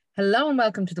Hello and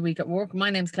welcome to the Week at Work. My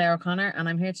name's Clare and Conor, and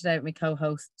I'm here today with my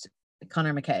co-host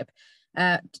Conor McCabe.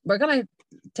 We're going to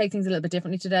take things a little bit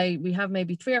differently today. We have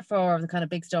maybe 3 or 4 of the kind of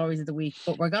big stories of the week,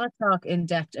 but we're going to talk in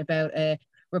depth about a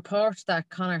report that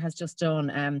Conor has just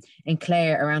done in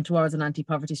Clare around towards an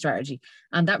anti-poverty strategy,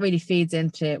 and that really feeds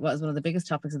into what is one of the biggest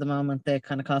topics of the moment, the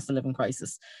kind of cost of living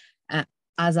crisis.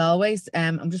 As always,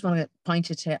 I'm just want to point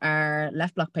you to our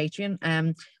Left Block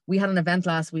Patreon. We had an event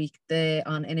last week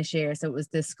on Inisheer, so it was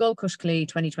the Skull Cush Clee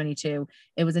 2022.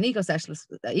 It was an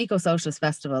eco-socialist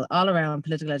festival all around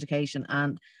political education,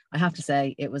 and I have to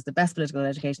say it was the best political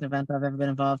education event I've ever been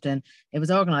involved in. It was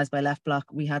organised by Left Block.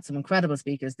 We had some incredible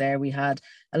speakers there. We had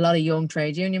a lot of young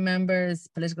trade union members,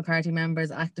 political party members,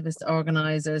 activist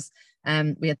organisers.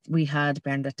 We had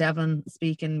Bernadette Devlin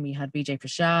speaking. We had Vijay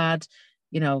Prashad,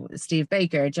 Steve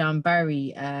Baker, John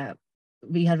Barry.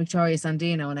 We had Victoria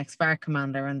Sandino, an ex-FARC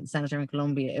commander and senator in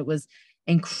Colombia. It was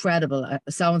incredible,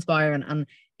 so inspiring. And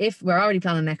if we're already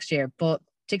planning next year, but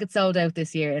tickets sold out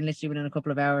this year and literally within a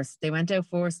couple of hours. They went out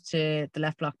first to the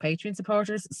Left Block Patreon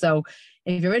supporters. So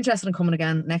if you're interested in coming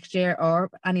again next year or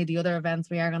any of the other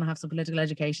events, we are going to have some political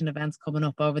education events coming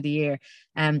up over the year.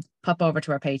 Pop over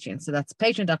to our Patreon. So that's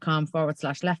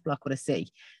patreon.com/leftblock with a C.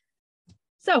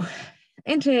 So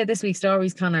into this week's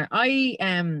stories, Conor.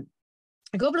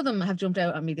 A couple of them have jumped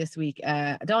out at me this week.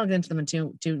 I don't want to get into them in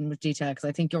too much detail because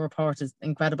I think your report is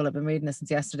incredible. I've been reading this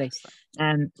since yesterday.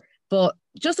 But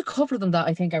just a couple of them that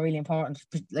I think are really important,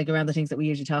 like around the things that we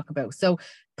usually talk about. So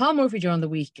Paul Murphy during the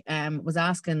week was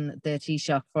asking the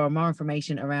Taoiseach for more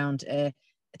information around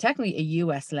technically a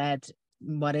US-led,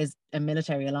 what is a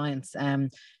military alliance,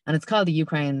 and it's called the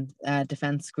Ukraine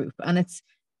Defence Group. And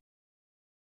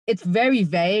it's very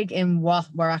vague in what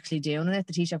we're actually doing in it.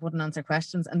 The Taoiseach wouldn't answer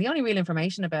questions. And the only real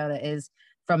information about it is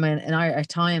from an Irish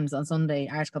Times on Sunday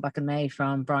article back in May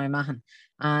from Brian Mahon.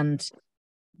 And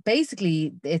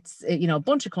basically, it's a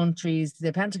bunch of countries.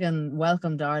 The Pentagon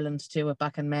welcomed Ireland to it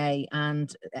back in May,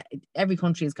 and every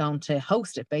country is going to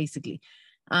host it, basically.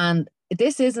 And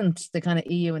this isn't the kind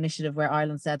of EU initiative where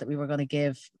Ireland said that we were going to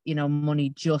give,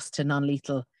 money just to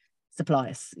non-lethal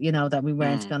supplies, that we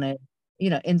weren't going to,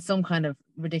 in some kind of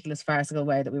ridiculous farcical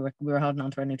way that we were holding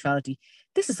on to our neutrality.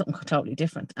 This is something totally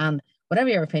different. And whatever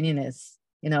your opinion is,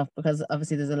 because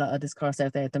obviously there's a lot of discourse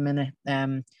out there at the minute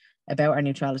about our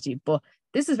neutrality, but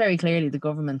this is very clearly the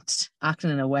government acting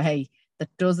in a way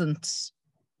that doesn't,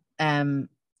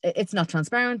 it's not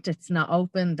transparent, it's not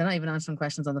open, they're not even answering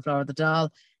questions on the floor of the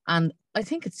Dáil. And I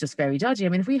think it's just very dodgy. I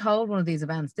mean, if we hold one of these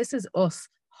events, this is us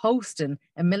hosting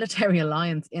a military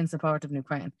alliance in support of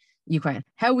Ukraine.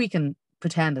 How we can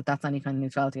pretend that that's any kind of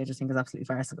neutrality, I just think is absolutely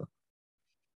farcical.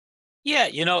 Yeah,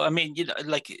 I mean,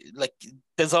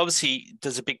 there's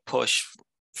a big push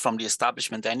from the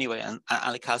establishment anyway, and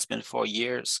it has been for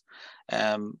years.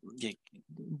 The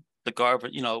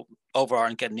government, overall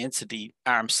and getting into the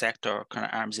arms sector, kind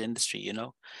of arms industry,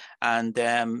 and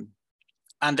they,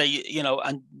 and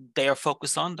they are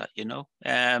focused on that,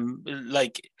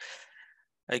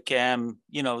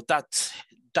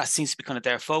 that seems to be kind of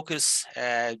their focus.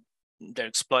 They're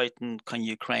exploiting kind of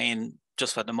Ukraine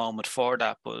just for the moment for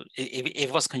that, but if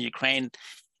it wasn't kind of Ukraine,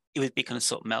 it would be kind of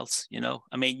something else,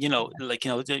 I mean,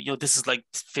 this is like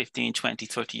 15, 20,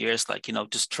 30 years,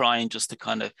 just trying just to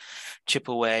kind of chip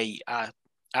away at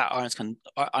Ireland's kind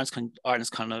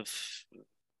of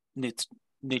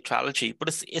neutrality.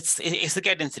 But it's to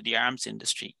get into the arms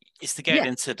industry. It's to get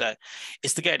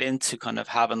into kind of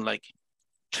having like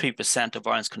 3% of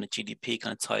Ireland's kind of GDP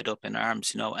kind of tied up in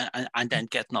arms, and then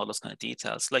getting all those kind of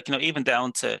details, even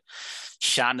down to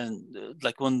Shannon,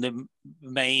 one of the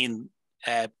main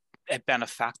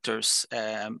benefactors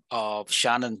of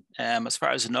Shannon, as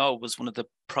far as I know, was one of the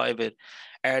private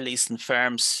air leasing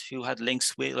firms who had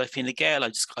links with Fine Gael. I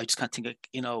just can't think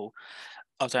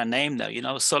of their name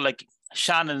now, so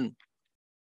Shannon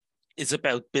is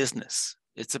about business.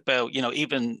 It's about,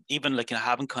 even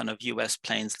having kind of US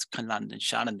planes kind of land in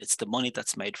Shannon, it's the money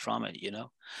that's made from it,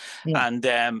 and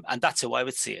that's how I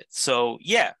would see it. So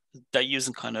yeah, they're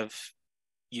using kind of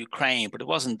Ukraine, but it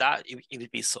wasn't that. It would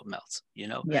be something else,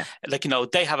 Yeah.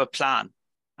 They have a plan,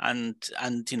 and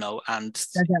they'll get us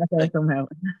there somehow.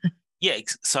 Yeah,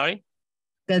 sorry.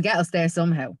 They'll get us there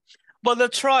somehow. Well, they'll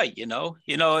try, I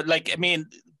mean,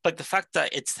 the fact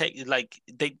that it's taken,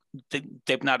 they've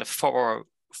been at it for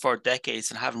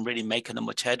decades and haven't really making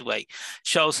much headway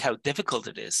shows how difficult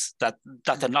it is that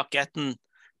they're not getting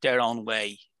their own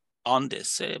way on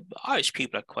this. Irish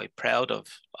people are quite proud of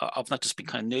not just being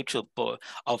kind of neutral, but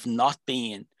of not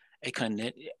being a kind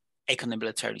of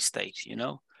military state,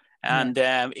 And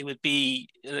it would be,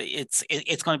 it's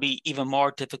going to be even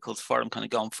more difficult for them kind of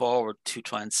going forward to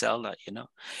try and sell that, you know,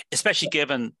 especially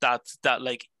given that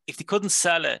like if they couldn't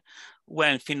sell it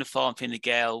when Fianna Fáil and Fine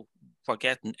Gael were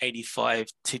getting 85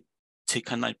 to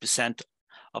kind of 9%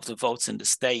 of the votes in the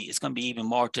state, it's going to be even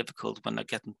more difficult when they're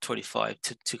getting 25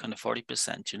 to kind of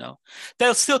 40%, you know.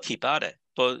 They'll still keep at it,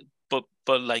 but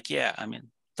like, yeah, I mean,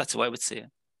 that's the way I would see it.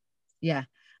 Yeah.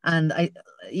 And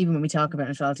even when we talk about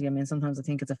neutrality, I mean, sometimes I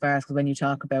think it's a farce, because when you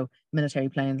talk about military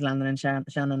planes landing in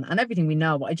Shannon and everything we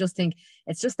know, but I just think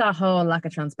it's just that whole lack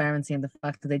of transparency and the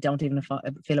fact that they don't even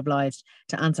feel obliged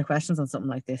to answer questions on something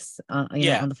like this, you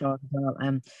know, on the floor as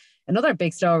well. Another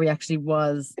big story actually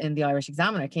was in the Irish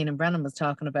Examiner. Keenan Brennan was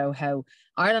talking about how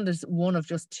Ireland is one of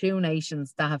just 2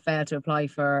 nations that have failed to apply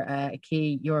for a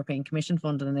key European Commission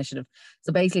funded initiative.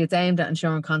 So basically it's aimed at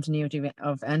ensuring continuity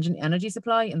of energy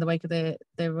supply in the wake of the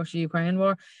Russia-Ukraine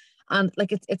war. And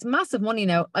like it's massive money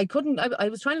now. I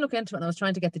was trying to look into it, and I was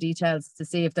trying to get the details to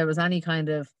see if there was any kind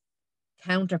of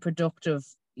counterproductive,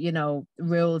 you know,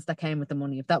 rules that came with the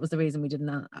money, if that was the reason we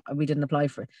didn't apply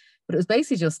for it. But it was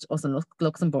basically just us in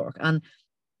Luxembourg, and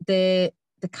the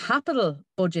capital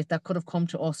budget that could have come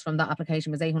to us from that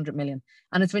application was 800 million,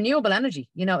 and it's renewable energy,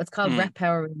 you know, it's called Rep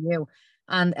Power Renew,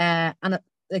 and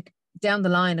like down the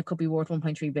line it could be worth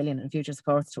 1.3 billion in future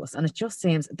supports to us. And it just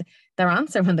seems their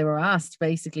answer when they were asked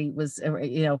basically was,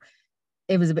 you know,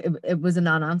 it was a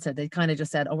non-answer. They kind of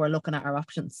just said, oh, we're looking at our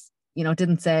options. You know, it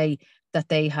didn't say that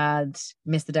they had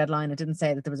missed the deadline. It didn't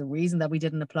say that there was a reason that we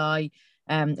didn't apply.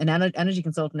 An energy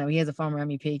consultant, now he is a former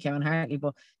MEP, Kevin Hartley,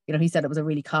 but you know, he said it was a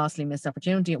really costly missed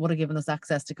opportunity. It would have given us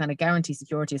access to kind of guarantee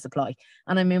security of supply.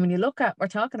 And I mean, when you look at, we're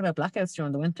talking about blackouts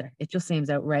during the winter, it just seems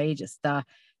outrageous that,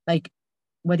 like,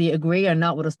 whether you agree or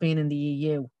not with us being in the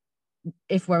EU,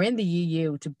 if we're in the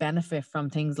EU to benefit from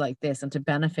things like this and to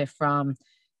benefit from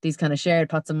these kind of shared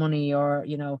pots of money, or,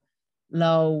 you know,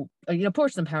 low, you know,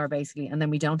 purchasing power basically, and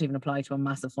then we don't even apply to a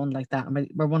massive fund like that, and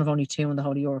we're one of only 2 in the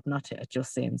whole of Europe not to. It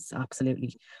just seems absolutely,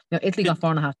 you know, Italy got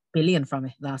 4.5 billion from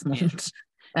it last month.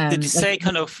 Did you say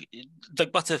kind of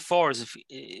like what's it for? Is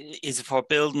it for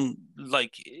building,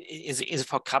 like is it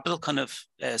for capital kind of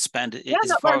spend?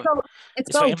 It's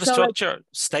for infrastructure, so like,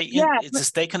 state. Yeah, it's a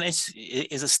state kind of,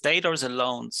 is it state or is it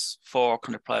loans for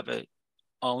kind of private?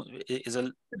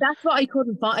 That's what I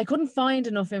couldn't find. I couldn't find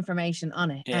enough information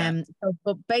on it.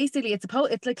 But basically it's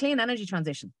like clean energy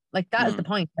transition. Like that is the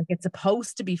point. Like it's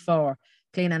supposed to be for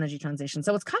clean energy transition.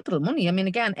 So it's capital money. I mean,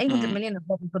 again, 800 million of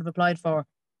what we could have applied for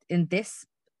in this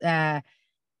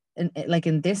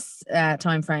in this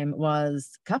time frame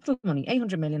was capital money.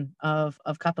 800 million of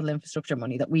capital infrastructure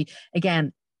money that we,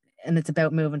 again, and it's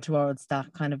about moving towards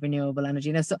that kind of renewable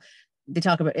energy. Now, so they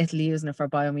talk about Italy using it for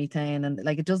biomethane, and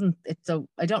like so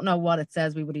I don't know what it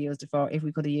says we would have used it for, if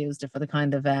we could have used it for the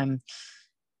kind of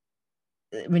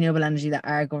renewable energy that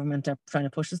our government are trying to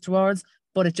push us towards.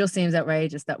 But it just seems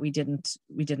outrageous that we didn't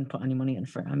put any money in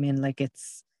for it. I mean, like it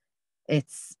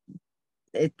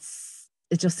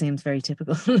just seems very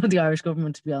typical of the Irish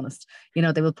government, to be honest. You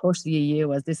know, they will push the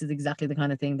EU as this is exactly the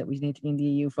kind of thing that we need to be in the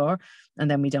EU for,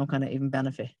 and then we don't kind of even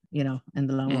benefit, you know, in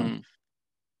the long run.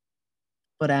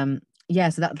 But yeah,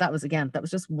 so that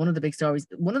was just one of the big stories.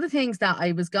 One of the things that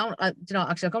I was going, you know,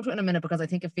 actually I'll come to it in a minute because I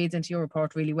think it feeds into your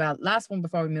report really well. Last one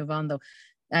before we move on though.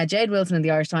 Jade Wilson in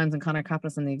the Irish Times and Conor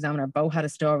Caplis in the Examiner both had a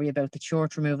story about the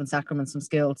church removing sacraments from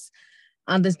schools.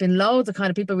 And there's been loads of kind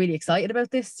of people really excited about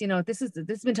this. You know, this has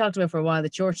been talked about for a while. The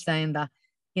church saying that,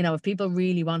 you know, if people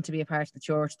really want to be a part of the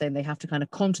church, then they have to kind of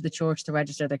come to the church to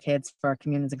register their kids for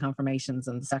communions and confirmations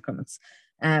and the sacraments.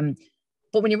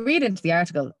 But when you read into the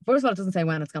article, first of all, it doesn't say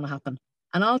when it's going to happen.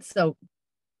 And also,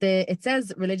 it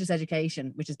says religious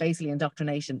education, which is basically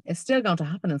indoctrination, is still going to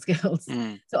happen in schools.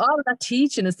 So all of that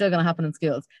teaching is still going to happen in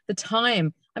schools. The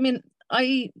time, I mean,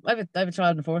 I have a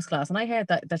child in first class, and I heard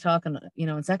that they're talking, you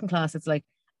know, in second class, it's like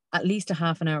at least a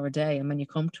half an hour a day. And when you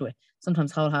come to it,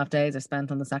 sometimes whole half days are spent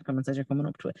on the sacraments as you're coming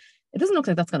up to it. It doesn't look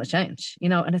like that's going to change, you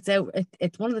know, and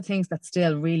it's one of the things that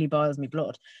still really boils me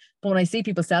blood. But when I see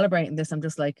people celebrating this, I'm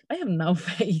just like, I have no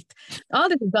faith. All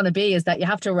this is going to be is that you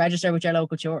have to register with your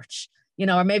local church, you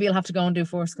know, or maybe you'll have to go and do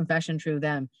first confession through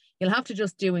them. You'll have to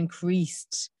just do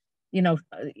increased, you know,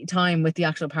 time with the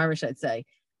actual parish, I'd say.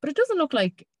 But it doesn't look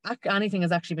like anything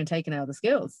has actually been taken out of the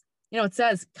schools. You know, it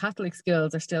says Catholic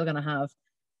schools are still going to have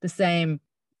the same,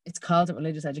 it's called it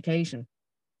religious education,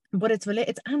 but it's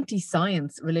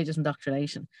anti-science religious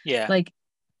indoctrination. Yeah. Like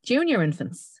junior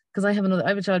infants, because I have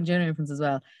a child in junior infants as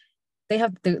well. They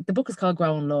have, the book is called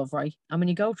Grow in Love, right? And when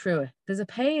you go through it, there's a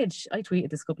page, I tweeted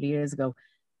this a couple of years ago,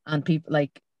 and people,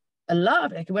 like, a lot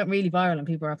of it went really viral and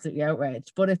people were absolutely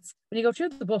outraged. But it's, when you go through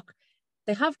the book,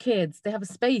 they have kids, they have a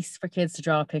space for kids to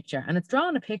draw a picture, and it's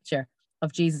drawing a picture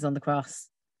of Jesus on the cross.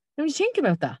 And when you think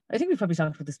about that, I think we've probably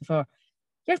talked about this before.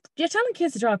 You're telling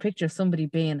kids to draw a picture of somebody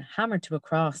being hammered to a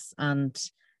cross and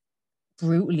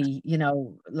brutally,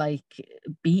 like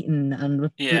beaten and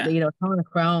with, torn a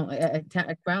crown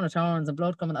of thorns and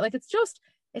blood coming. Like, it's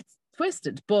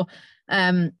twisted. But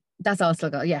that's also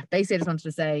basically I just wanted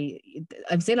to say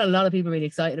I'm seeing a lot of people really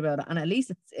excited about it, and at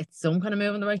least it's some kind of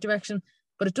move in the right direction.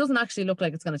 But it doesn't actually look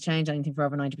like it's going to change anything for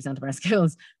over 90% of our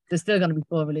schools. There's still going to be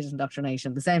full religious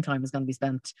indoctrination. The same time is going to be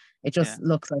spent. It just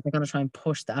looks like they're going to try and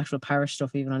push the actual parish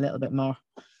stuff even a little bit more.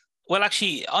 Well,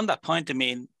 actually, on that point, I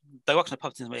mean, the work that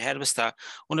popped into my head was that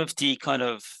one of the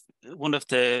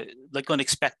like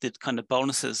unexpected kind of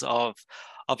bonuses of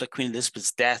the Queen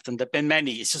Elizabeth's death, and there've been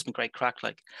many. It's just been great crack,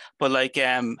 like, but like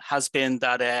has been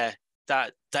that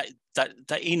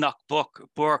Enoch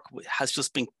Burke has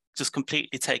just been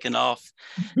completely taken off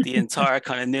the entire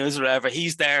kind of news or whatever.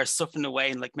 He's there suffering away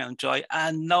in like Mount Joy,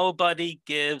 and nobody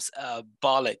gives a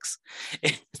bollocks.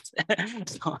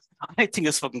 So I think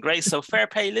it's fucking great. So fair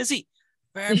play, Lizzie.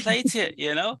 Fair play to you,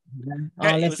 you know?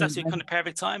 It was actually kind of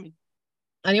perfect timing.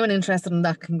 Anyone interested in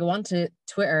that can go on to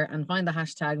Twitter and find the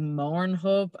hashtag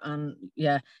MournHub, and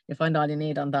you'll find all you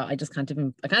need on that. I can't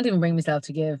even bring myself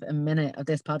to give a minute of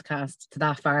this podcast to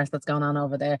that farce that's going on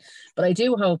over there. But I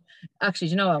do hope, actually,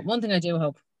 you know what? One thing I do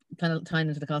hope, kind of tying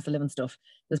into the cost of living stuff,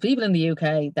 there's people in the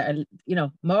UK that are,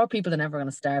 more people than ever going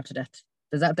to starve to death.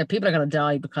 That people are going to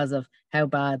die because of how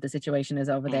bad the situation is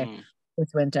over there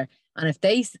this winter. And if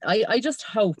I just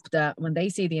hope that when they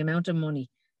see the amount of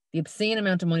money, the obscene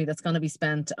amount of money that's going to be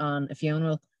spent on a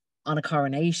funeral, on a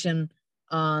coronation,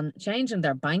 on changing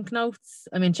their banknotes.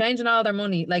 I mean, changing all their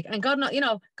money, like, and God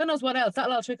knows what else.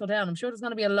 That'll all trickle down. I'm sure there's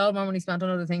going to be a lot more money spent on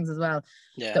other things as well.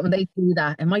 Yeah. That when they see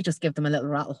that, it might just give them a little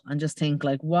rattle and just think,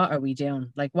 like, what are we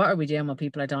doing? Like, what are we doing when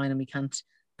people are dying and we can't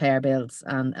pay our bills?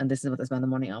 And this is what they spend the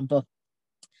money on. But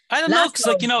I don't know,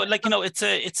 because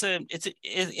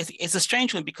it's a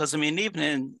strange one, because I mean,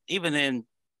 even in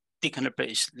the kind of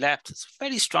British left, it's a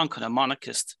very strong kind of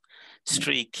monarchist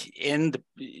streak in the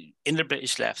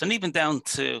British left, and even down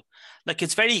to like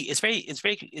it's very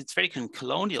kind of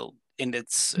colonial in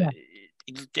its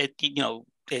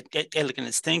elegant in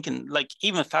its thinking. Like,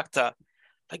 even the fact that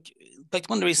like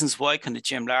one of the reasons why kind of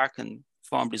Jim Larkin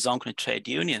formed his own kind of trade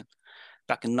union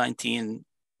back in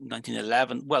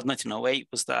 1908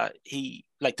 was that he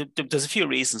there's a few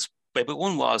reasons, but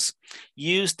one was,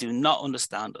 yous do not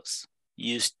understand us.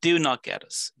 You do not get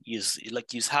us. You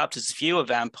have this view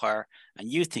of empire, and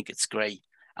you think it's great,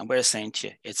 and we're saying to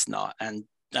you it's not. And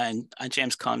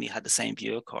James Connolly had the same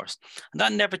view, of course, and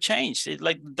that never changed.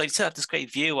 They still have this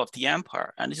great view of the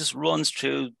empire, and it just runs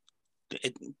through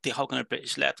the whole kind of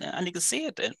British left, and you can see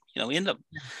it. In them,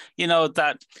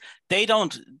 that they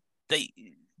don't.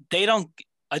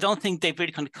 I don't think they've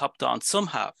really kind of copped on. Some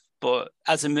have, but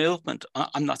as a movement,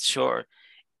 I'm not sure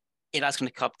it has kind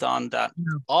of copped on that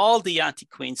all the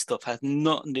anti-Queen stuff had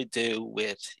nothing to do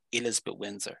with Elizabeth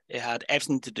Windsor. It had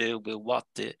everything to do with what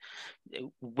the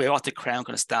crown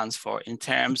kind of stands for in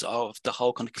terms of the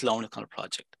whole kind of colonial kind of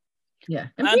project. Yeah,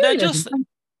 and they're just,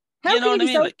 how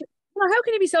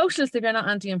can you be socialist if you're not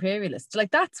anti-imperialist?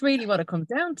 Like, that's really what it comes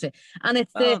down to. And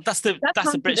it's that's the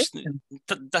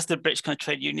British kind of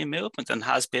trade union movement, and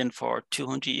has been for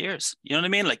 200 years. You know what I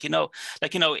mean?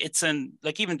 It's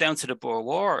even down to the Boer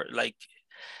War. Like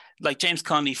James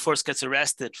Connolly first gets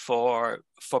arrested for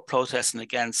protesting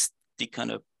against the kind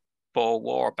of Boer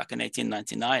War back in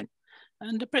 1899.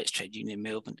 And the British trade union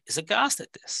movement is aghast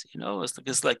at this,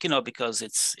 because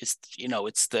it's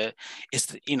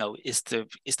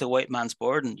the white man's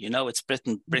burden, it's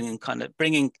Britain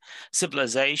bringing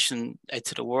civilization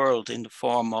to the world in the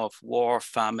form of war,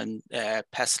 famine,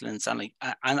 pestilence, and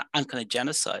kind of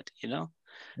genocide, Yeah.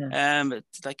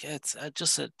 It's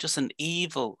just an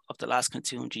evil of the last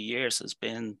 200 years has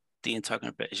been the entire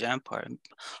British Empire.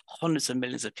 Hundreds of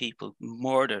millions of people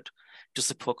murdered just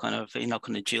to put kind of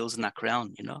jewels in that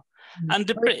crown, And you know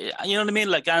what I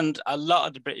mean? and a lot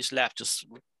of the British left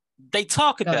they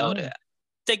talk about it,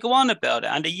 they go on about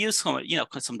it, and they use some of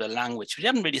the language. We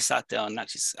haven't really sat down and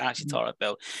actually thought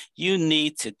about, you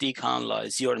need to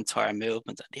decolonize your entire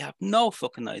movement, and they have no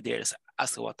fucking idea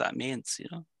as to what that means,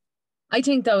 I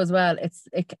think though as well, it's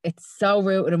so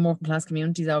rooted in working class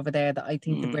communities over there that I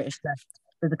think the British left,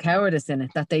 there's a cowardice in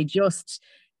it, that they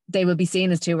will be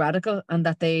seen as too radical, and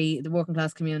that the working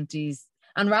class communities,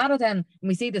 and rather than, and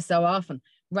we see this so often,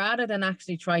 rather than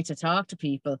actually try to talk to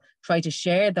people, try to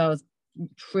share those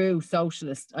true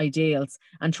socialist ideals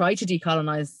and try to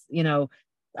decolonize,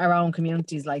 our own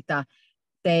communities like that,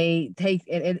 they take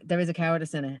it, there is a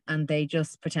cowardice in it, and they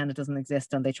just pretend it doesn't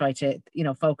exist, and they try to, you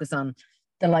know, focus on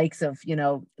the likes of, you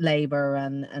know, Labour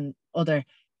and other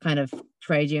kind of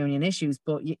trade union issues,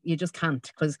 but you just can't,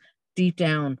 because deep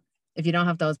down, if you don't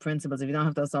have those principles, if you don't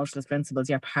have those socialist principles,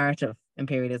 you're part of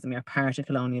imperialism, you're part of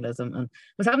colonialism. And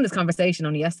I was having this conversation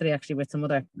only yesterday actually with some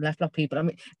other left bloc people. I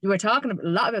mean, we were talking a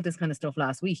lot about this kind of stuff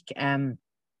last week. Again,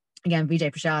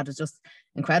 Vijay Prashad is just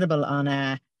incredible on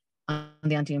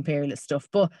the anti-imperialist stuff.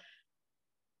 But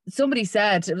somebody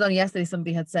said, it was only yesterday,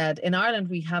 somebody had said, in Ireland,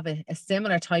 we have a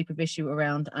similar type of issue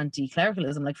around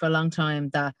anti-clericalism. Like for a long time,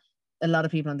 that a lot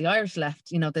of people on the Irish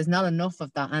left, you know, there's not enough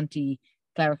of that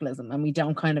anti-clericalism, and we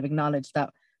don't kind of acknowledge that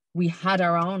we had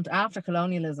our own, after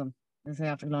colonialism, I say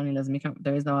after colonialism,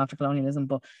 there is no after colonialism,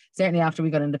 but certainly after we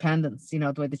got independence, you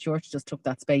know, the way the church just took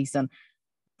that space. And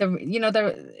there,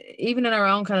 even in our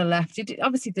own kind of left,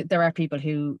 obviously there are people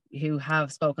who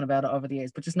have spoken about it over the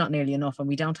years, but just not nearly enough. And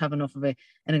we don't have enough of an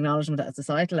acknowledgement at a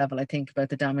societal level, I think, about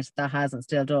the damage that has and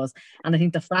still does. And I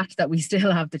think the fact that we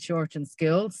still have the church in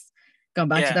schools, going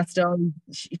back to that story,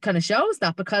 it kind of shows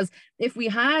that, because if we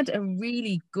had a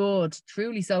really good,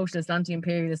 truly socialist,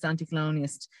 anti-imperialist,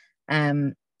 anti-colonialist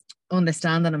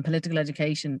understanding and political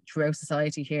education throughout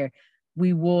society here,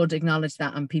 we would acknowledge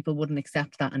that, and people wouldn't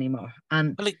accept that anymore.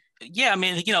 And I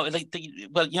mean, you know,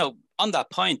 on that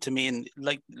point, I mean,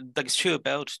 like it's true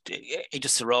about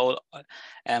just the role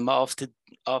of the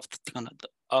kind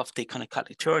of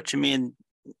Catholic Church. I mean,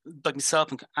 like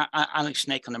myself and Alex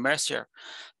Snake on the Mercier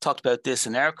talked about this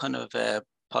in our kind of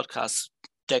podcast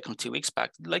 2 weeks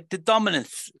back. Like the dominant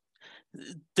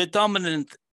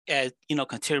you know,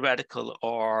 kind of theoretical,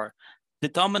 or the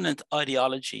dominant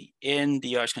ideology in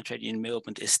the Irish trade union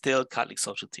movement is still Catholic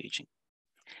social teaching.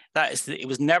 It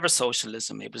was never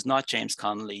socialism. It was not James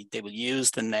Connolly. They will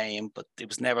use the name, but it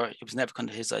was never kind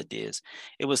of his ideas.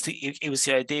 It was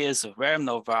the ideas of Rerum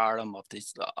Novarum,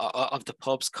 of the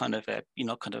Pope's kind of like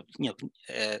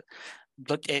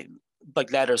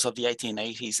letters of the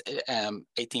 1880s,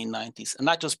 1890s, and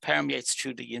that just permeates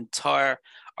through the entire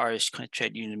Irish kind of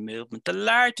trade union movement. The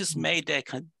largest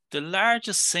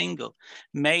single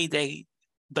May Day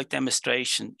like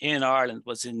demonstration in Ireland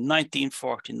was in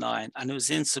 1949, and it was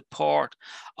in support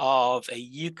of a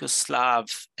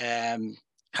Yugoslav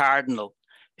cardinal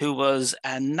who was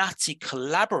a Nazi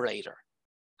collaborator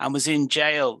and was in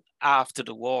jail after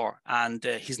the war, and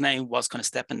his name was kind of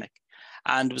Stepanek,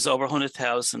 and there was over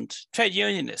 100,000 trade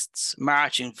unionists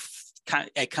marching,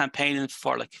 campaigning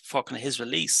for kind of his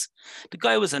release. The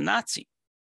guy was a Nazi,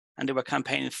 and they were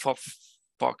campaigning for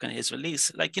kind of his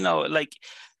release. Like, you know, like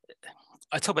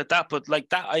I talk about that, but like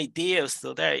that idea is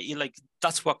still there.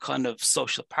 That's what kind of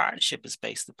social partnership is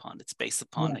based upon. It's based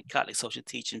upon a Catholic social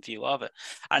teaching view of it.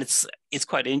 And it's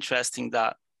quite interesting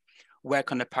that where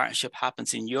kind of partnership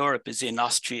happens in Europe is in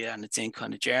Austria, and it's in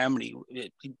kind of Germany.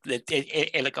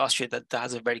 Like Austria, that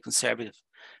has a very conservative,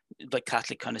 like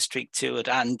Catholic kind of streak to it,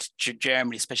 and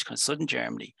Germany, especially kind of southern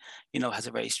Germany, you know, has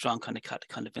a very strong kind of Catholic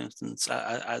kind of influence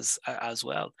as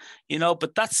well. You know,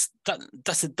 but that's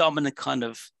a dominant kind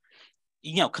of,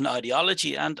 you know, kind of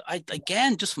ideology. And I,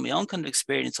 again, just from my own kind of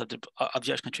experience of the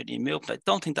Irish trade union movement, I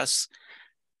don't think that's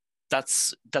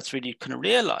really kind of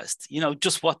realized, you know,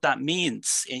 just what that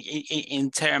means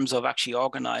in terms of actually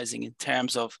organizing, in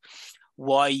terms of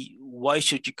why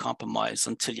should you compromise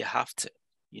until you have to,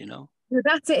 you know?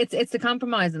 That's it. It's the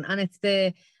compromising, and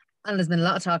there's been a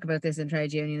lot of talk about this in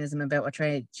trade unionism, about what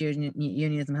trade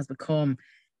unionism has become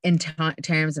in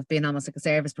terms of being almost like a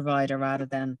service provider rather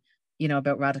than, you know,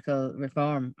 about radical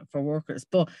reform for workers.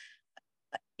 But,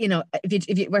 you know,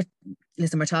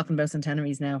 we're talking about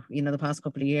centenaries now, you know, the past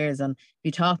couple of years, and if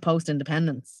you talk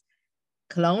post-independence,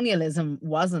 colonialism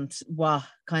wasn't what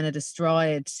kind of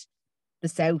destroyed the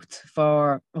South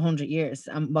for 100 years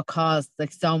and what caused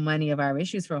like so many of our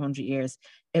issues for 100 years.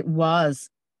 It was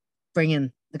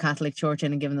bringing the Catholic Church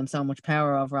in and giving them so much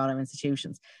power over all our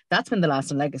institutions. That's been the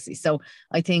lasting legacy. So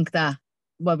I think that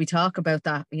while we talk about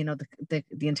that, you know, the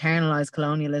internalized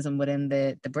colonialism within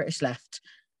the British left,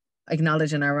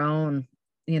 acknowledging our own,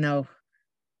 you know,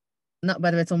 not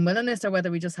whether it's unwillingness or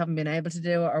whether we just haven't been able to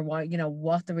do it, or what, you know,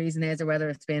 what the reason is, or whether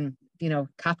it's been, you know,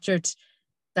 captured,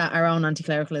 that our own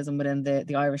anti-clericalism within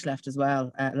the Irish left as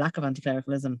well, lack of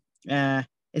anti-clericalism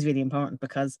is really important,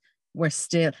 because we're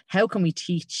still, how can we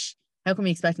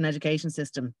expect an education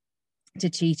system to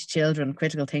teach children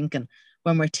critical thinking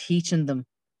when we're teaching them,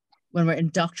 when we're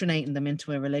indoctrinating them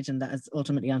into a religion that is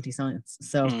ultimately anti-science?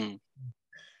 So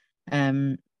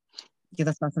yeah,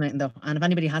 that's fascinating though. And if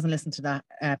anybody hasn't listened to that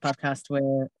podcast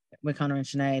with Conor and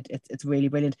Sinead, it's really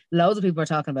brilliant. Loads of people were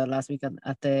talking about it last week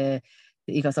at the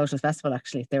the Eco Socialist Festival.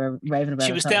 Actually, they were raving about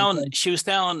She it. was down. She was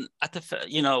down at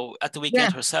the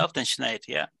weekend herself. Then Sinead,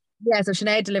 Yeah, so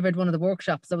Sinead delivered one of the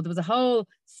workshops. So there was a whole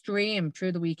stream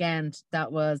through the weekend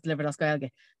that was delivered as Gaeilge.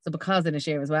 So because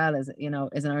Inisheer as well is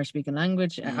an Irish speaking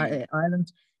language,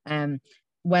 Ireland.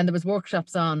 When there was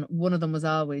workshops on, one of them was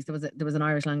always there was an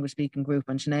Irish language speaking group,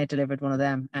 and Sinead delivered one of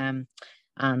them. And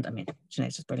I mean,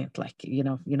 Sinead's just brilliant. Like, you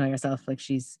know yourself, like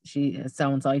she is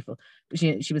so insightful.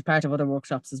 She was part of other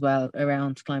workshops as well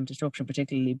around climate disruption,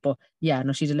 particularly. But yeah,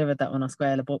 no, she delivered that one on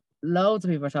Square. But loads of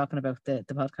people were talking about the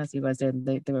podcast you guys did,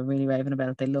 and they were really raving about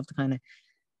it. They loved the kind of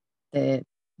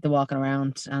the walking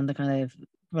around and the kind of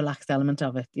relaxed element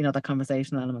of it. You know, the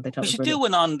conversational element. They thought we was should brilliant. do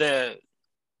one on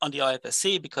the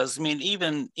IFSC, because I mean,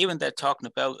 even they're talking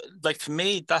about, like, for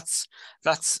me, that's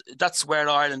where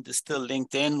Ireland is still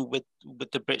linked in with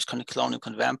the British kind of colonial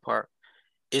kind of empire,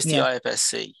 is the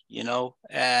IFSC,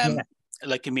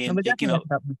 like, I mean, like, you know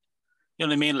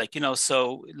what I mean, like, you know,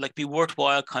 so like, be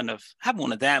worthwhile kind of having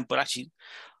one of them, but actually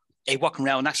walking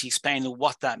around and actually explaining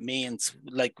what that means,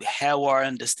 like how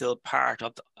Ireland is still part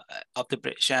of the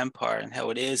British Empire, and how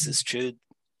it is through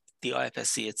the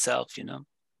IFSC itself, you know.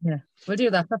 Yeah, we'll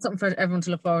do that. That's something for everyone to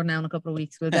look forward now in a couple of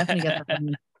weeks. We'll definitely get that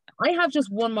done. I have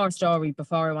just one more story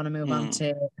before I want to move on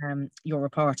to your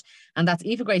report, and that's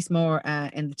Aoife Grace Moore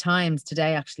in the Times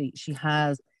today. Actually, she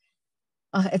has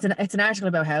it's an article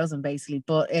about housing basically,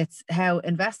 but it's how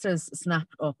investors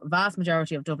snapped up a vast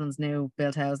majority of Dublin's new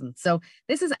built housing. So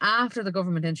this is after the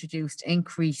government introduced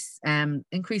increased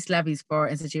levies for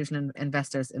institutional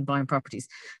investors in buying properties.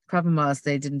 The problem was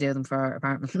they didn't do them for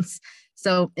apartments.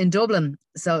 So in Dublin,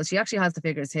 so she actually has the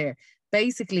figures here.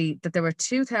 Basically, that there were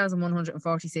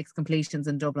 2,146 completions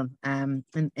in Dublin in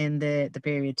the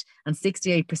period, and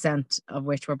 68% of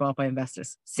which were bought by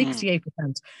investors. 68%.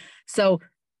 So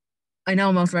I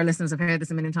know most of our listeners have heard this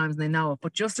a million times and they know it,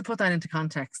 but just to put that into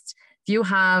context, if you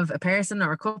have a person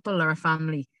or a couple or a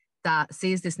family that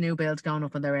sees this new build going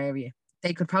up in their area,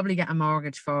 they could probably get a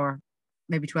mortgage for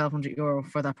maybe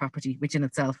 €1,200 for that property, which in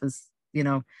itself is, you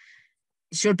know,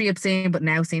 should be obscene, but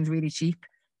now seems really cheap.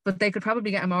 But they could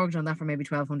probably get a mortgage on that for maybe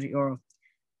 €1,200.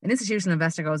 An institutional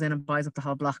investor goes in and buys up the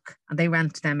whole block, and they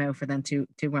rent them out for then two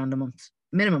grand a month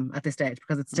minimum at this stage,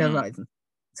 because it's still rising.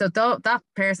 So that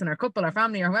person or couple or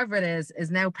family or whoever it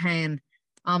is now paying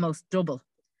almost double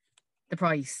the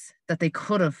price that they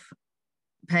could have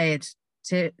paid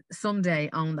to someday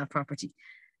own that property.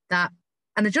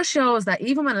 And it just shows that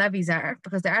even when levies are,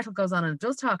 because the article goes on and it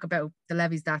does talk about the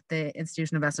levies that the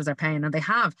institutional investors are paying, and they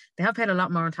have paid a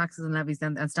lot more in taxes and levies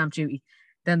and stamp duty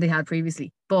than they had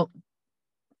previously. But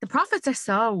the profits are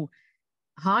so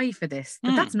high for this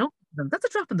that's nothing to them. That's a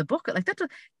drop in the bucket. Like,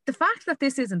 the fact that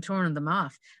this isn't turning them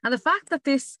off, and the fact that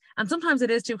this, and sometimes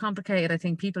it is too complicated. I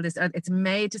think it's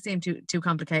made to seem too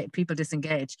complicated. People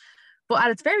disengage, but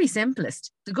at its very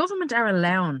simplest, the government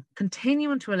are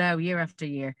continuing to allow year after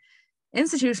year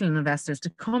institutional investors to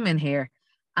come in here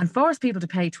and force people to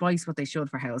pay twice what they should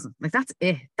for housing. Like, that's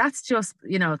it. That's just,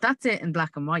 you know, that's it in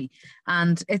black and white.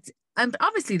 And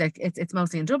obviously, like, it's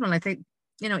mostly in Dublin. Like,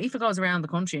 you know, Aoife goes around the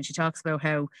country and she talks about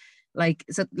how, like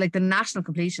the national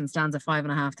completion stands at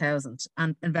 5,500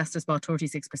 and investors bought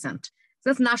 36%. So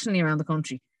that's nationally around the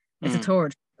country. It's a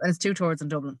third, and it's 2/3 in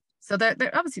Dublin. So they're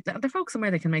obviously they're focusing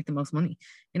where they can make the most money.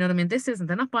 You know what I mean?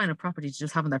 They're not buying a property to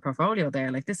just having their portfolio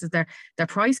there. Like, this is their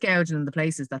price gouging in the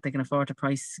places that they can afford to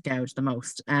price gouge the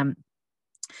most.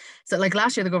 So, like,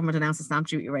 last year, the government announced a stamp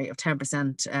duty rate of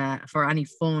 10% for any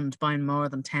fund buying more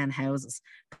than 10 houses,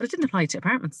 but it didn't apply to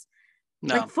apartments.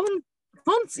 No. Like,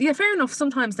 funds, yeah, fair enough.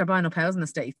 Sometimes they're buying up housing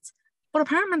estates, but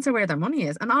apartments are where their money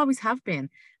is and always have been.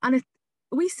 And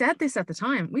we said this at the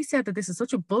time. We said that this is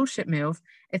such a bullshit move.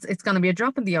 It's going to be a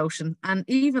drop in the ocean, and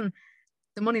even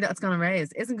the money that it's going to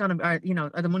raise isn't going to,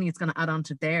 or the money it's going to add on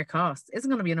to their costs isn't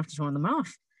going to be enough to turn them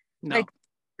off. No. Like,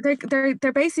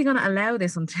 they're basically going to allow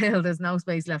this until there's no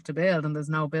space left to build and there's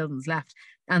no buildings left,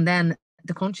 and then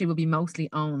the country will be mostly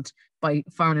owned by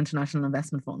foreign international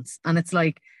investment funds. And it's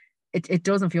like, it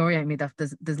does infuriate me that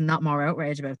there's not more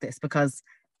outrage about this, because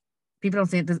people don't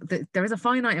see it. There is a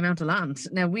finite amount of land.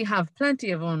 Now, we have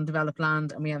plenty of undeveloped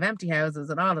land and we have empty houses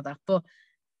and all of that, but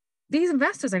these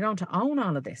investors are going to own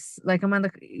all of this. Like, and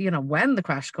when the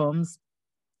crash comes,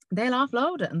 they'll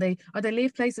offload it, and they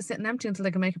leave places sitting empty until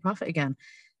they can make a profit again.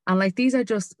 And like, these are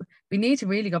just, we need to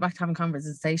really go back to having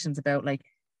conversations about, like,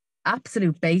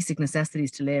 absolute basic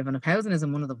necessities to live. And if housing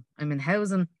isn't one of them, I mean,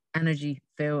 housing, energy,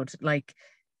 food, like,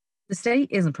 the state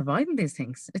isn't providing these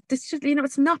things. It's just,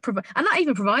 it's not and not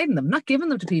even providing them, not giving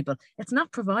them to people. It's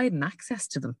not providing access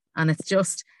to them, and it's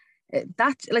just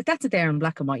that's it there in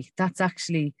black and white. That's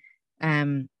actually,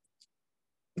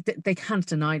 they can't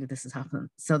deny that this is happening.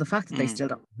 So the fact that they still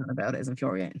don't know about it is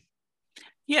infuriating.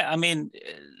 Yeah, I mean,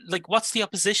 like, what's the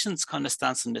opposition's kind of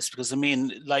stance on this? Because I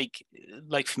mean, like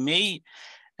for me,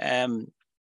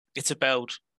 it's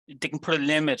about, they can put a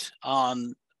limit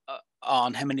on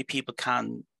how many people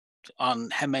can, on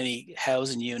how many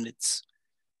housing units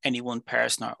any one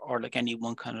person or like any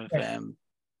one kind of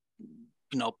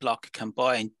block can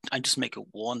buy, and just make it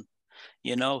one.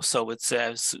 So it's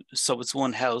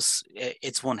one house,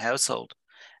 it's one household.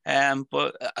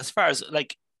 But as far as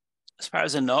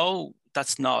I know,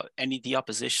 that's not any of the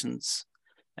opposition's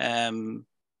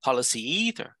policy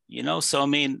either. So I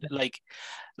mean,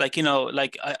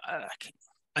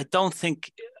 I don't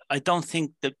think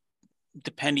that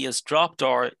the penny has dropped,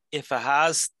 or if it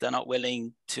has, they're not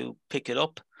willing to pick it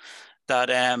up. That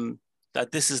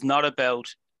this is not about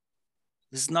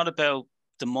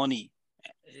the money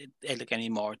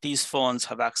anymore. These funds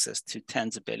have access to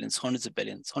tens of billions, hundreds of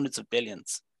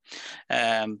billions.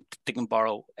 They can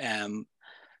borrow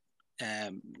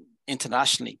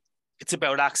internationally. It's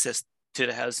about access to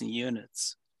the housing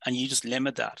units, and you just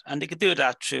limit that. And they could do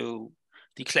that through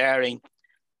declaring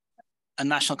a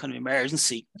national kind of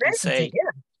emergency,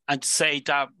 and say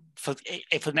that for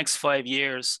the next 5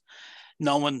 years,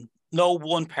 no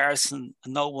one person,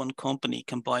 no one company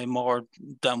can buy more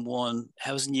than one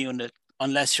housing unit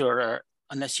unless you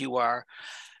are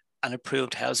an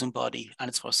approved housing body and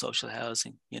it's for social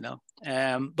housing.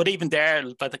 But even there,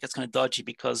 I think it's kind of dodgy,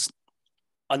 because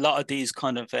a lot of these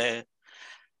kind of a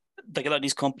lot of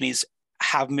these companies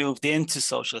have moved into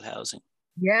social housing.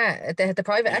 Yeah, the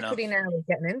private equity now is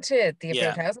getting into the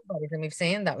approved housing bodies, and we've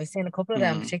seen a couple of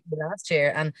them, particularly last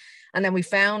year, and then we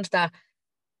found that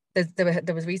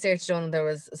there was research done, and there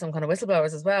was some kind of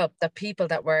whistleblowers as well, that people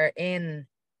that were in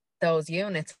those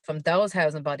units from those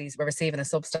housing bodies were receiving a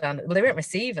substandard. Well, they weren't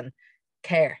receiving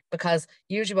care, because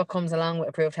usually what comes along with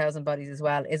approved housing bodies as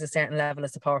well is a certain level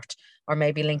of support, or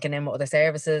maybe linking in with other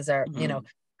services, or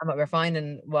and what we're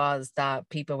finding was that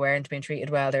people weren't being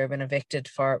treated well. They were being evicted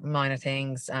for minor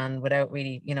things and without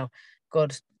really,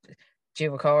 good due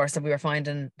recourse. And we were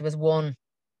finding there was one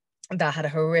that had a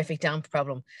horrific damp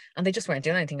problem, and they just weren't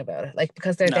doing anything about it. Like,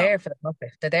 because they're there for the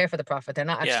profit. They're there for the profit. They're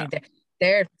not actually there.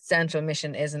 Their central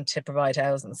mission isn't to provide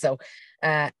housing. So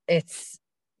it's,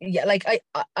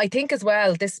 I think as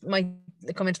well, this might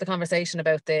come into the conversation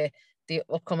about the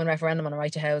upcoming referendum on the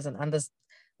right to housing. And there's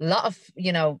a lot of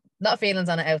feelings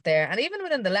on it out there. And even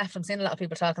within the left, I'm seeing a lot of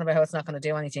people talking about how it's not going to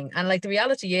do anything. And like, the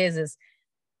reality is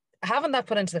having that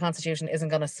put into the constitution isn't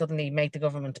going to suddenly make the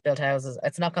government build houses.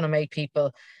 It's not going to make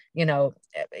people,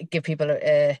 give people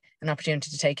an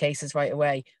opportunity to take cases right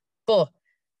away.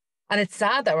 And it's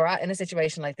sad that we're in a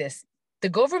situation like this. The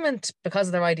government, because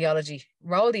of their ideology,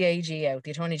 roll the AG out,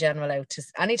 the Attorney General out, to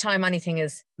anytime anything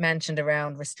is mentioned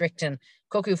around restricting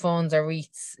cuckoo funds or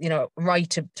REITs, right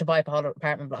to buy a whole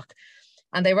apartment block.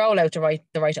 And they roll out the right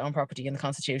to own property in the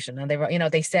Constitution. And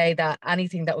they say that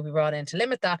anything that would be brought in to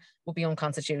limit that would be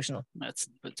unconstitutional. It's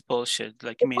bullshit.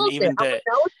 Like, I mean, bullshit. Even we know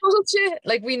it's bullshit.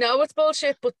 Like, we know it's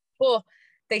bullshit, but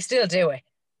they still do it.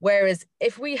 Whereas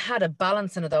if we had a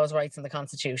balancing of those rights in the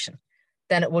Constitution,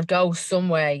 then it would go some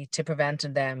way to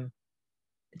preventing them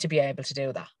to be able to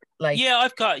do that. Like,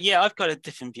 I've got a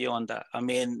different view on that. I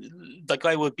mean, like,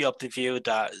 I would be up the view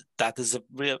that there's a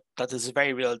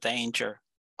very real danger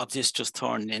of this just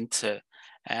turning into,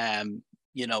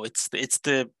 it's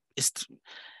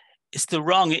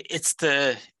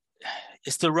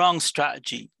the wrong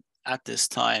strategy at this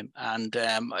time. And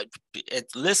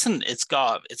it's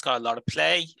got a lot of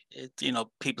play.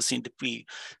 People seem to be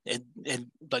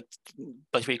like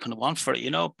really kind of want for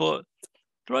it, but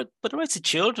the rights of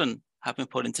children have been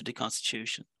put into the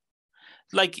Constitution.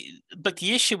 Like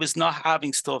the issue is not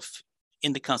having stuff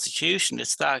in the Constitution.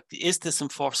 It's that, is this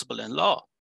enforceable in law?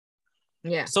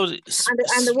 Yeah. So and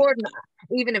the warden,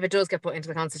 even if it does get put into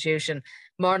the Constitution,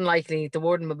 more than likely the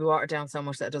warden will be watered down so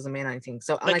much that it doesn't mean anything.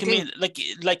 So it's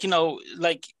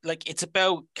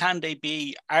about,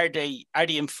 are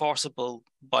they enforceable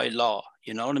by law?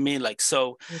 You know what I mean? Like,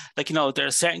 so, there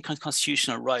are certain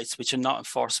constitutional rights which are not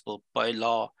enforceable by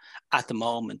law at the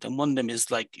moment, and one of them is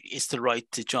the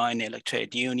right to join a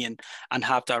trade union and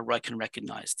have that right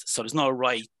recognized. So there's no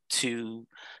right to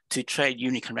trade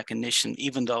union recognition,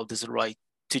 even though there's a right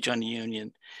to join a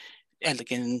union. And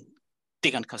in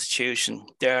the Constitution,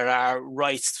 there are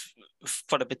rights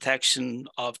for the protection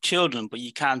of children, but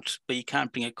you can't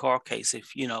bring a court case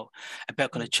if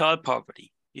about kind of child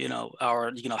poverty,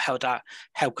 or how kind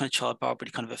of child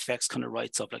poverty kind of affects kind of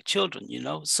rights of children,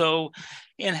 So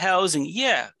in housing,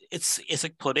 it's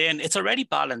put in. It's already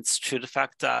balanced through the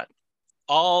fact that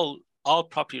all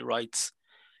property rights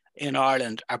in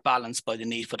Ireland are balanced by the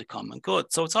need for the common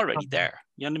good. So it's already there.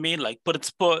 You know what I mean? Like,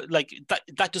 but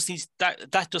that just needs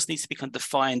to be kind of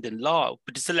defined in law,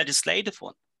 but it's a legislative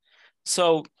one.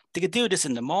 So they could do this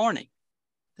in the morning.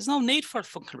 There's no need for a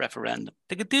fucking referendum.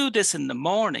 They could do this in the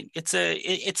morning. It's a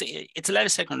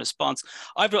legislative response.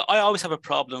 I always have a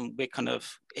problem with kind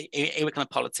of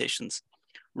politicians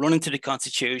running to the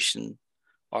constitution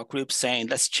or groups saying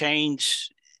let's change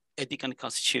the kind of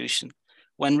constitution,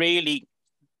 when really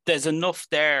there's enough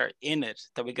there in it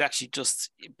that we could actually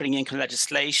just bring in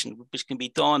legislation which can be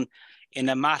done in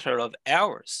a matter of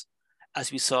hours,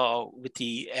 as we saw with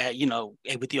the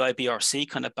with the IBRC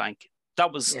kind of bank.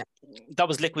 That was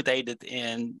liquidated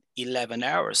in 11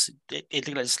 hours. The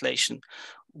legislation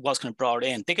was kind of brought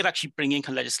in. They could actually bring in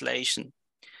kind of legislation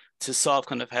to solve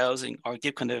kind of housing or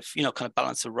give kind of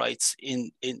balance of rights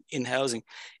in housing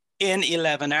in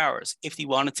 11 hours if they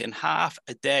wanted to, in half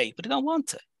a day, but they don't want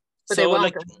to. But so, they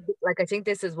won't. Like I think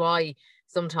this is why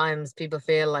sometimes people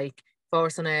feel like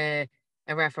forcing a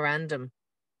referendum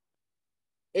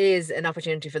is an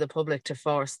opportunity for the public to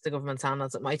force the government's hand on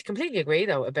something. I completely agree,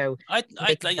 though, about but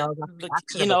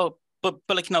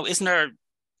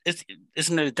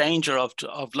isn't there a danger of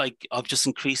just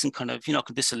increasing kind of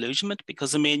disillusionment?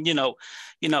 Because I mean,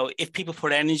 if people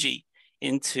put energy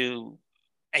into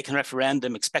a kind of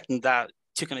referendum expecting that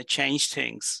to kind of change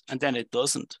things and then it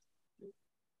doesn't.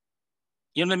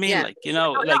 You know what I mean?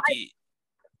 Yeah.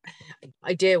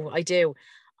 I do.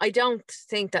 I don't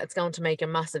think that's going to make a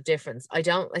massive difference. I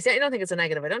don't think it's a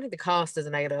negative. I don't think the cost is a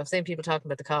negative. I've seen people talking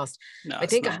about the cost. No, I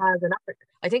think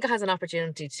it has an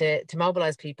opportunity to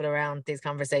mobilize people around these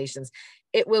conversations.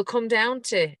 It will come down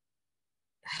to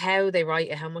how they write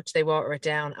it, how much they water it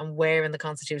down, and where in the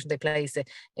Constitution they place it,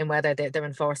 in whether they're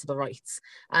enforceable rights.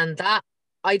 And that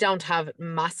I don't have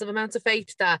massive amounts of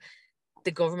faith that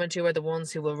the government, who are the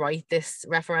ones who will write this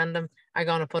referendum, are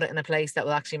going to put it in a place that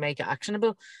will actually make it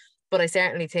actionable. But I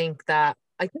certainly think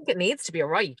it needs to be a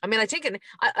right. I mean, I think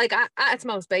at its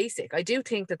most basic, I do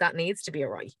think that needs to be a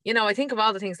right. I think of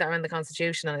all the things that are in the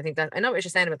Constitution, and I think that I know what you're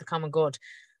saying about the common good,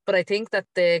 but I think that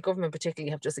the government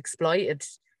particularly have just exploited.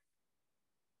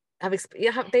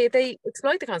 They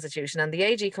exploit the Constitution, and the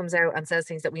AG comes out and says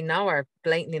things that we know are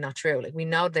blatantly not true. Like, we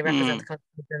know they represent the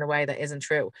Constitution in a way that isn't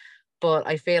true. But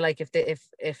I feel like if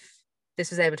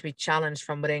this was able to be challenged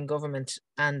from within government,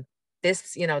 and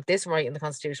this right in the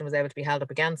Constitution was able to be held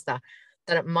up against that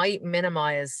it might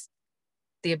minimize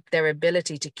their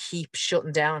ability to keep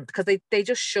shutting down, because they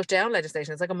just shut down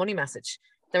legislation. It's like a money message.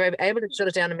 They're able to shut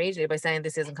it down immediately by saying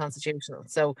this isn't constitutional.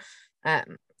 So, I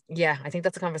think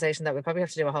that's a conversation that we'll probably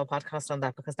have to do a whole podcast on,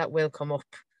 that because that will come up.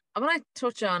 I want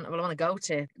to go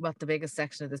to what the biggest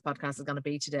section of this podcast is going to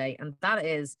be today, and that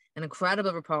is an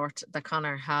incredible report that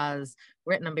Conor has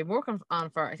written and been working on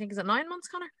for, I think, is it 9 months,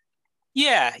 Conor?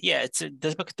 Yeah,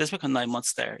 there's book on 9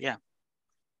 months there, yeah.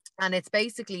 And it's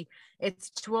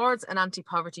towards an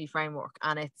anti-poverty framework,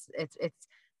 and it's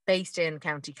based in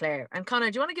County Clare. And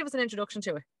Conor, do you want to give us an introduction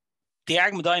to it? The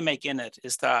argument I make in it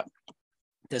is that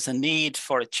there's a need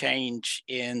for a change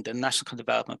in the National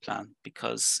Development Plan,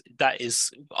 because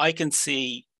I can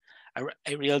see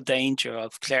a real danger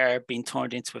of Clare being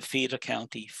turned into a feeder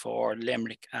county for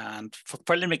Limerick and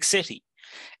for Limerick City,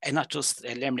 and not just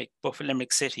Limerick, but for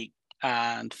Limerick City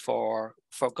and for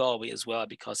Galway as well,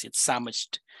 because it's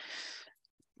sandwiched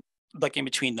like in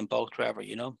between them both, wherever,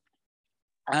 and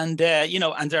and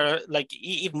there are, like,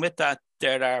 even with that,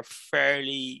 there are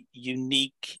fairly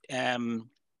unique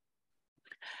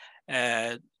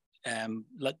like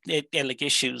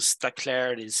issues that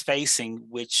Clare is facing,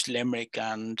 which Limerick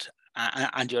and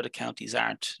the other counties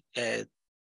aren't to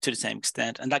the same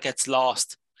extent, and that gets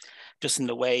lost just in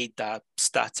the way that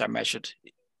stats are measured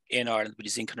in Ireland, which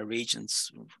is in kind of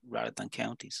regions rather than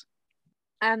counties.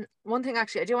 One thing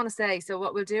actually I do want to say, so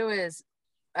what we'll do is,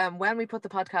 when we put the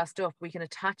podcast up, we can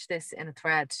attach this in a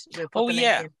thread. We'll put the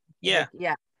link in.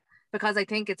 Yeah. Because I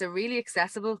think it's a really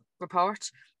accessible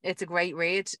report. It's a great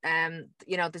read.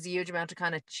 There's a huge amount of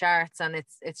kind of charts, and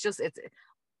it's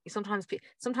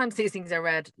sometimes these things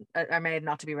are made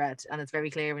not to be read, and it's very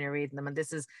clear when you're reading them. And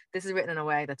this is written in a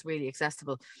way that's really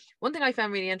accessible. One thing I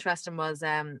found really interesting was,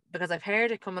 because I've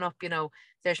heard it coming up, Saoirse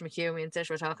McHugh and Saoirse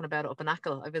were talking about it up in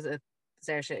Achill. I visited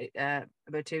Saoirse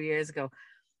about 2 years ago,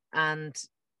 and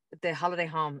the holiday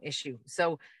home issue.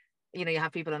 So, you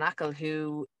have people in Achill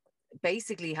who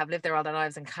basically have lived there all their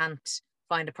lives and can't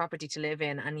find a property to live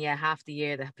in, and half the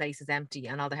year the place is empty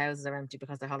and all the houses are empty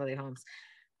because they're holiday homes.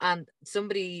 And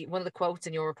one of the quotes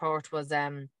in your report was,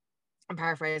 I'm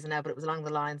paraphrasing now, but it was along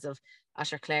the lines of,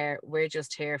 Asher Clare, we're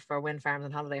just here for wind farms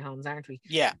and holiday homes, aren't we?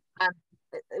 Yeah. And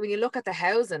when you look at the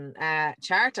housing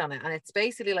chart on it, and it's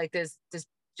basically like there's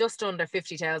just under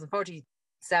 50,000,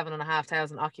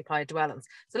 47,500 occupied dwellings.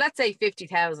 So let's say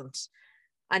 50,000,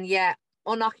 and yet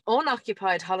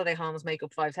unoccupied holiday homes make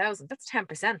up 5,000. That's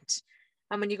 10%.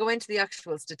 And when you go into the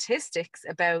actual statistics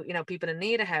about, you know, people in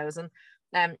need of housing,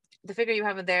 the figure you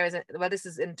have in there is, well, this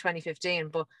is in 2015,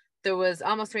 but there was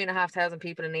almost 3,500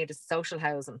 people in need of social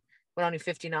housing, with only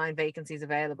 59 vacancies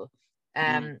available.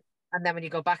 And then when you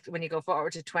go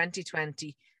forward to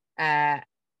 2020,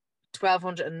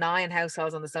 1,209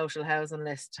 households on the social housing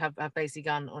list have basically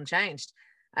gone unchanged.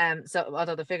 So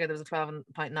although the figure, there was a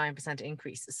 12.9%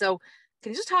 increase. So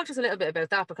can you just talk to us a little bit about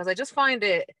that? Because I just find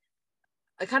it,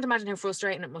 I can't imagine how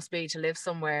frustrating it must be to live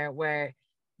somewhere where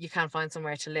you can't find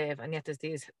somewhere to live, and yet there's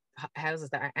these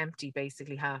houses that are empty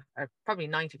basically or probably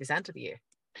 90% of the year.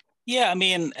 Yeah, I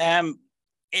mean,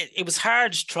 it was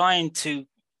hard trying to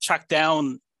track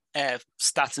down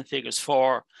stats and figures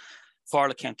for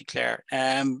the County Clare.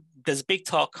 There's a big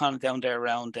talk kind of down there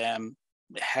around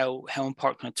how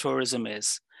important tourism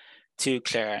is to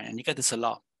Clare, and you get this a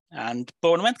lot.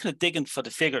 But when I went kind of digging for the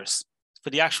figures,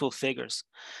 for the actual figures,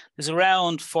 there's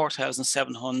around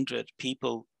 4,700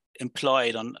 people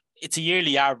employed on. It's a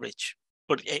yearly average,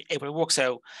 but it works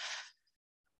out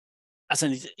as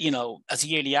a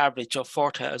yearly average of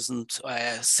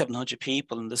 4,700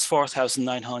 people, and there's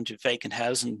 4,900 vacant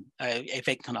housing,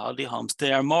 vacant kind of holiday homes.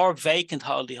 There are more vacant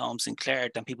holiday homes in Clare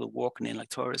than people working in like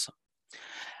tourism,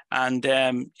 and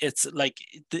it's like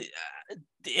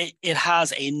it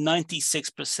has a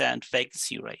 96%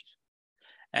 vacancy rate.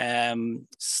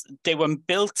 They were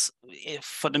built they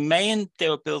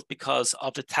were built because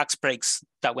of the tax breaks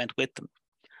that went with them.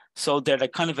 So they're the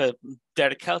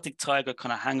Celtic Tiger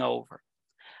kind of hangover.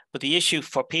 But the issue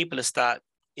for people is that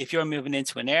if you're moving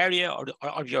into an area or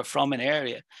you're from an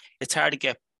area, it's hard to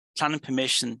get planning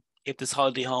permission if there's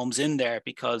holiday homes in there,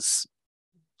 because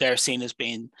they're seen as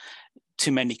being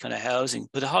too many kind of housing.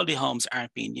 But the holiday homes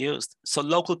aren't being used. So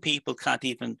local people can't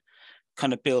even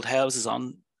kind of build houses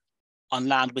on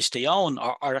land which they own,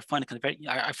 or I find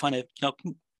it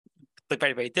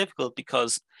very, very difficult,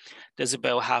 because there's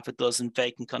about half a dozen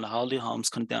vacant kind of holiday homes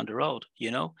coming down the road,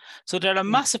 you know. So there are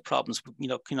massive problems,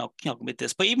 with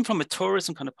this. But even from a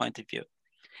tourism kind of point of view,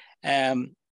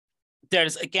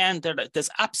 there's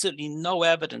absolutely no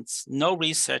evidence, no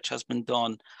research has been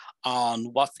done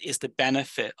on what is the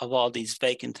benefit of all these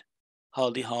vacant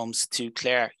holiday homes to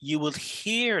Clare. You will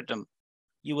hear them.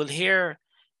 You will hear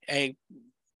a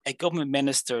government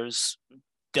ministers,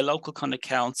 the local kind of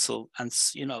council, and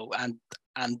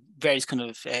various kind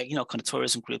of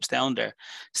tourism groups down there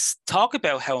talk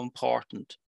about how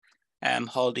important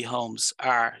holiday homes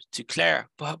are to Clare,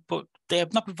 but they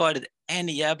have not provided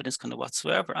any evidence kind of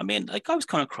whatsoever. I mean, like, I was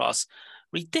coming across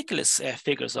ridiculous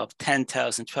figures of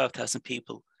 10,000, 12,000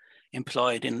 people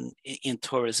employed in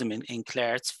tourism in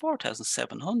Clare. It's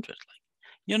 4,700. Like,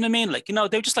 you know what I mean? Like,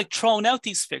 they're just like throwing out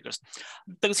these figures.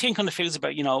 There was hearing kind of figures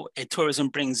about, tourism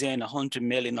brings in 100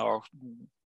 million or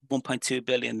 1.2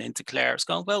 billion into Clare. It's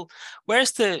going, well,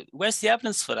 where's the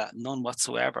evidence for that? None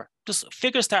whatsoever. Just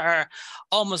figures that are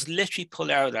almost literally pulled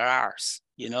out of their arse,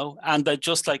 and they're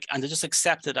just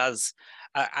accepted as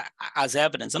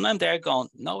evidence. And I'm there going,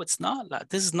 no, it's not.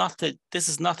 This is not the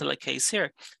case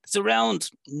here. It's around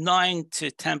 9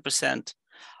 to 10%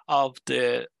 of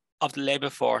the labour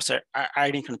force are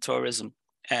in kind of tourism,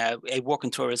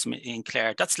 working tourism in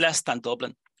Clare. That's less than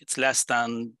Dublin. It's less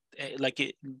than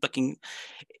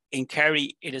in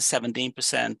Kerry, it is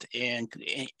 17%. In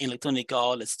like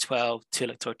Donegal, it's 12 to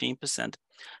like 13%.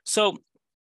 So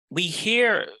we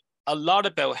hear a lot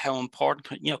about how important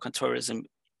tourism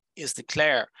is to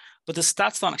Clare, but the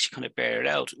stats don't actually kind of bear it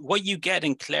out. What you get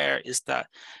in Clare is that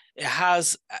it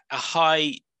has a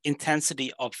high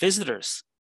intensity of visitors,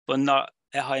 but not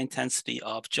a high intensity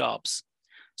of jobs.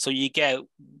 So you get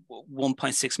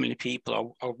 1.6 million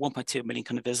people or 1.2 million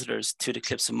kind of visitors to the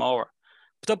Cliffs of Moher,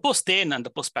 but they're bussed in and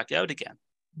they're bussed back out again.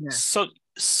 Yeah. So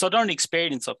their only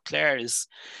experience of Clare is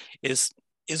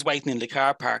waiting in the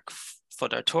car park for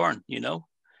their turn,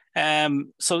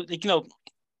 So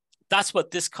that's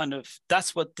what this kind of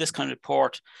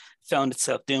report found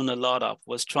itself doing a lot of,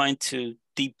 was trying to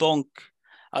debunk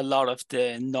a lot of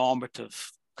the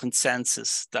normative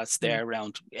consensus that's there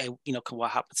around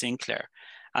what happens in Clare.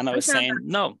 And I was saying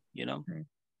no, one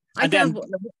of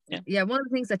the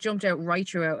things that jumped out right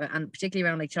throughout, and particularly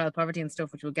around like child poverty and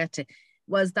stuff, which we'll get to,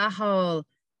 was that whole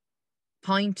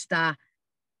point that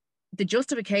the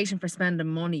justification for spending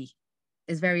money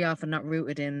is very often not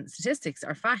rooted in statistics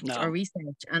or fact No. or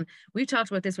research. And we've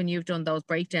talked about this when you've done those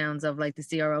breakdowns of like the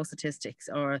CRO statistics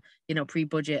or, you know,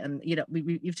 pre-budget, and, you know,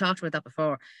 you've talked about that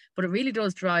before, but it really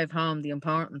does drive home the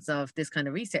importance of this kind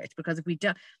of research, because if we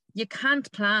do, you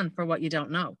can't plan for what you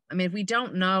don't know. I mean, if we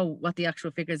don't know what the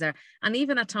actual figures are, and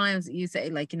even at times you say,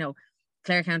 like, you know,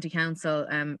 Clare County Council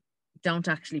don't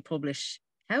actually publish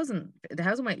the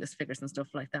housing waitlist figures and stuff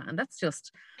like that. And that's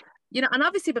just, you know, and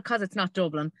obviously because it's not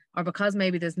Dublin, or because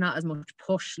maybe there's not as much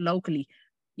push locally,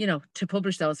 you know, to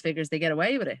publish those figures, they get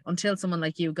away with it until someone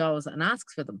like you goes and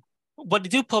asks for them. What they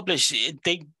do publish,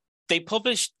 they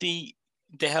publish the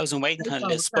housing waiting kind of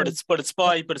list, but it's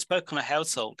by kind of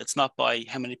household. It's not by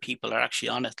how many people are actually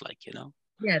on it, like, you know.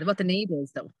 Yeah, what the need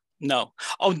is though. No.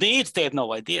 Oh, need, they have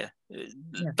no idea.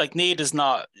 Yeah. Like, need is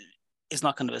not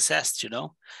kind of assessed, you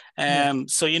know.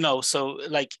 So, you know, so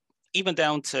like even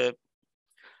down to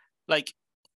like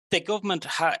the government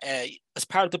as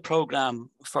part of the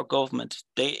program for government,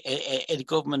 the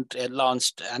government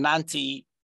launched an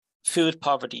anti-food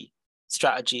poverty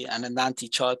strategy and an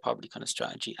anti-child poverty kind of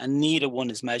strategy, and neither one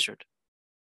is measured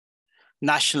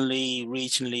nationally,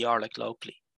 regionally, or like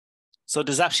locally. So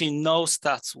there's actually no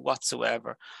stats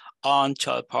whatsoever on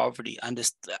child poverty, and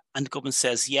the government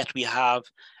says, yet we have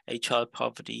a child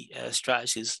poverty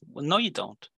strategies. Well, no, you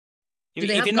don't. Do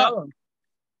they have goals?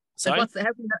 Sorry?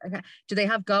 Like do they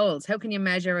have goals? How can you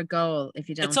measure a goal if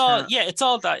you don't? It's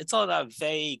all that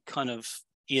vague kind of,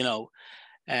 you know,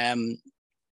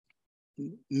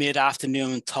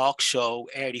 mid-afternoon talk show,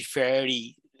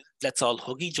 airy-fairy, let's all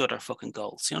hug each other fucking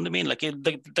goals. You know what I mean? Like,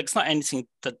 it's not anything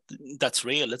that's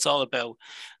real. It's all about,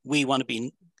 we want to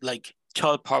be like,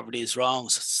 child poverty is wrong,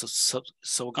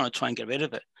 so we're going to try and get rid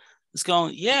of it. It's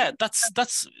going, yeah,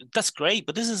 that's great,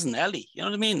 but this isn't Ellie. You know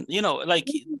what I mean? You know, like,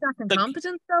 is that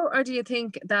incompetence though, or do you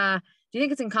think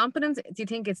it's incompetence? Do you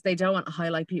think it's they don't want to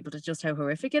highlight people to just how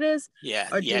horrific it is? Yeah,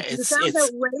 or it sounds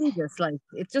outrageous. Like,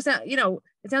 it's just, you know,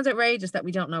 it sounds outrageous that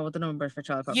we don't know what the numbers for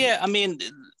child poverty. Yeah, I mean,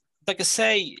 like I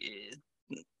say,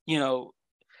 you know,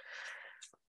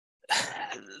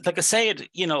 like I said,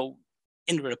 you know,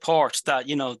 in the report that,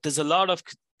 you know,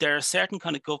 there are certain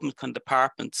kind of government kind of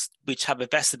departments which have a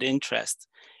vested interest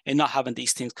in not having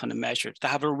these things kind of measured. They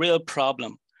have a real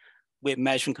problem with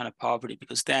measuring kind of poverty,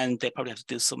 because then they probably have to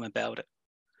do something about it.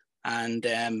 And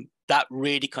that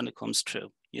really kind of comes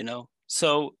true, you know.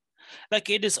 So, like,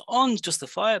 it is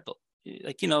unjustifiable.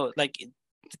 Like, you know, like,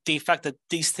 the fact that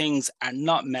these things are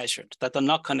not measured, that they're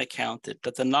not kind of counted,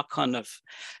 that they're not kind of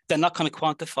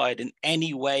quantified in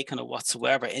any way kind of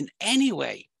whatsoever, in any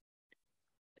way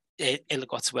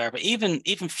whatsoever. Even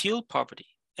fuel poverty.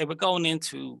 We're going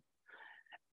into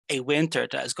a winter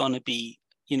that is going to be,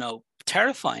 you know,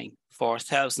 terrifying for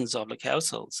thousands of like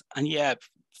households, and yeah,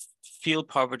 fuel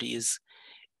poverty is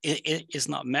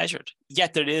not measured.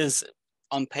 Yet there is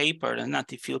on paper an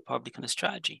anti-fuel poverty kind of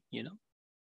strategy, you know.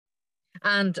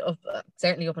 And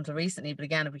certainly up until recently, but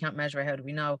again, if we can't measure it, how do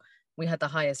we know? We had the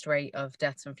highest rate of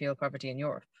deaths from fuel poverty in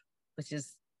Europe, which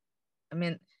is, I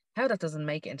mean, how that doesn't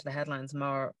make it into the headlines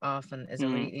more often is a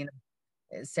really, you know,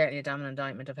 it's certainly a damning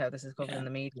indictment of how this is covered in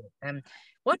the media.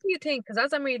 What do you think? Because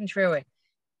as I'm reading through it,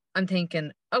 I'm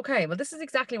thinking, okay, well, this is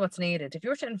exactly what's needed. If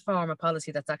you're to inform a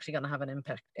policy that's actually going to have an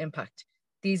impact,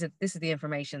 this is the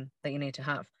information that you need to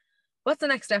have. What's the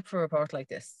next step for a report like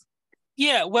this?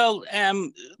 Yeah, well,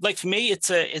 like for me, it's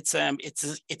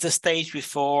a stage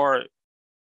before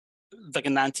like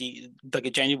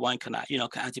a genuine kind of, you know,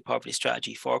 anti-poverty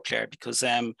strategy for Clare, because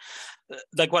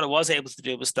like what I was able to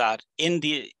do was that in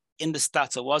the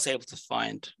stats I was able to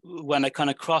find, when I kind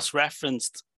of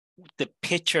cross-referenced the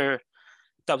picture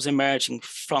that was emerging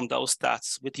from those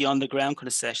stats with the underground kind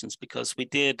of sessions, because we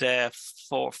did 4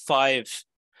 or 5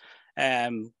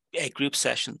 group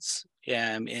sessions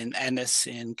in Ennis,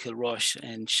 in Kilrush,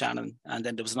 in Shannon, and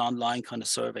then there was an online kind of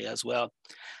survey as well.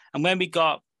 And when we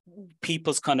got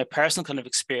people's kind of personal kind of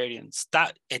experience,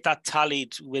 that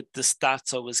tallied with the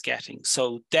stats I was getting.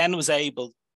 So then was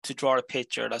able to draw a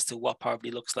picture as to what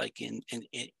poverty looks like in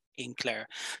Clare,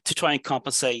 to try and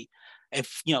compensate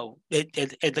if, you know,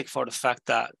 it like for the fact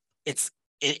that it's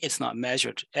not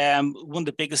measured. One of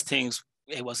the biggest things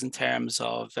it was in terms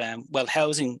of well,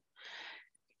 housing.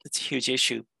 It's a huge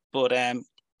issue, but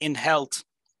in health,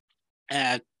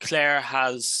 Clare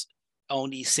has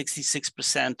only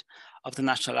 66% of the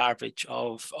national average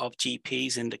of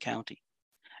GPs in the county.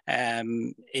 Per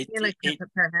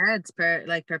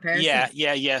person.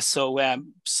 Yeah.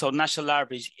 So national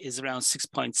average is around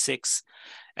 6.6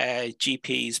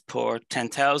 GPs per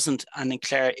 10,000, and in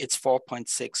Clare it's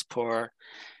 4.6 per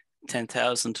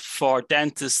 10,000. For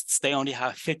dentists, they only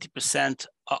have 50%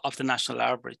 of the national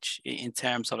average in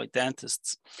terms of like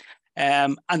dentists.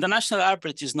 And the national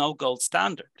average is no gold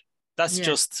standard. That's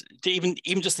just even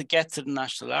just to get to the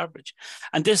national average.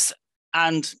 And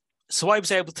so I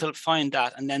was able to find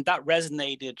that, and then that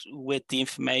resonated with the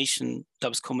information that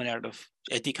was coming out of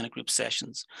the kind of group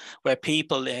sessions, where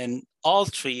people in all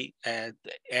three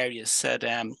areas said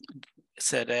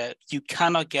you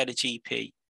cannot get a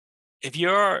GP if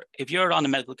you're on a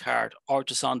medical card or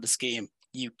just on the scheme.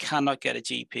 You cannot get a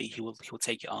GP who will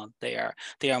take you on. They are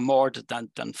more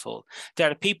than full. There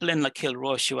are people in like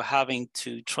Kilrush who are having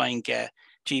to try and get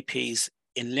GPs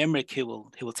in Limerick who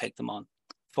will take them on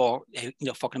for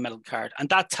for a medical card, and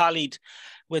that tallied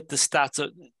with the stats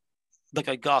like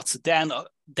I got. So then I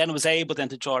was able then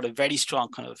to draw a very strong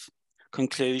kind of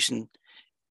conclusion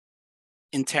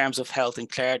in terms of health in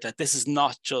Clare, that this is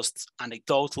not just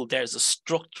anecdotal. There's a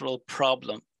structural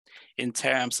problem in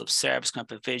terms of service kind of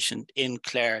provision in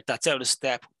Clare that's out of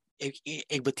step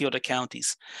with the other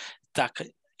counties that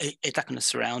kind of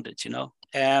surround it,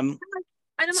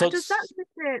 So does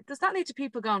that lead to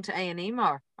people going to A&E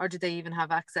more, or do they even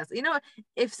have access?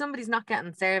 If somebody's not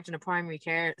getting served in a primary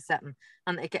care setting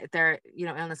and their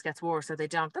illness gets worse, or they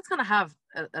don't, that's going to have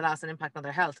a lasting impact on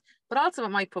their health. But also, it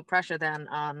might put pressure then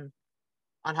on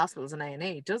hospitals and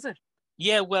A&E, does it?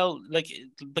 Yeah, well, like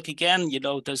again,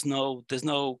 there's no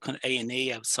kind of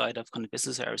A&E outside of kind of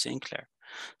business hours in Clare.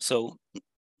 So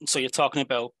you're talking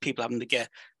about people having to get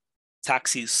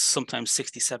taxis sometimes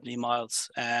 60, 70 miles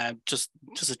just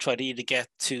to try to either get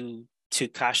to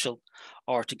Cashel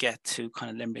or to get to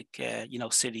kind of Limerick,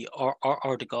 city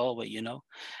or to Galway,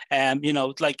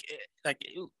 like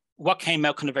what came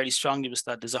out kind of very strongly was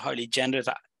that there's a highly gendered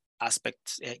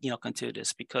aspect, to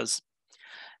this, because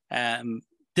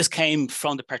this came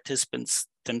from the participants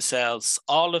themselves.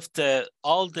 All of the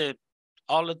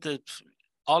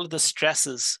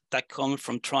stresses that come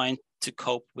from trying to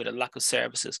cope with a lack of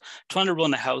services, trying to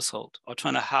run a household or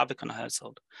trying to have a kind of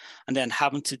household, and then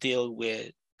having to deal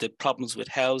with the problems with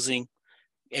housing,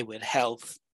 with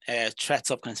health,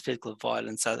 threats of kind of physical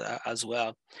violence as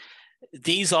well.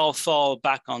 These all fall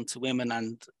back onto women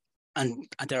and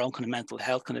their own kind of mental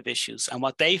health kind of issues. And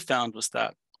what they found was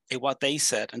that what they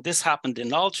said, and this happened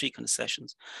in all three kind of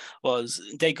sessions, was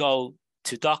they go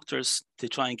to doctors to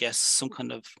try and get some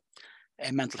kind of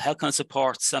mental health kind of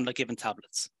supports, and they're given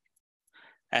tablets.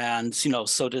 And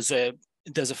so there's a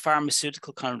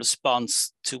pharmaceutical kind of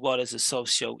response to what is a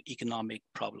socio-economic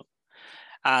problem.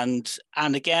 And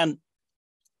again,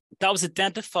 that was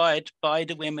identified by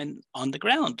the women on the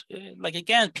ground. Like,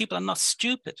 again, people are not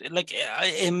stupid. Like,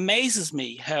 it amazes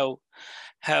me how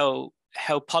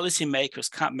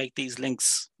policymakers can't make these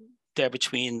links there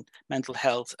between mental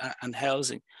health and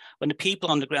housing, when the people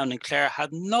on the ground in Clare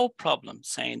had no problem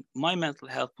saying my mental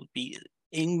health would be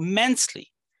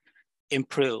immensely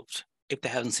improved if the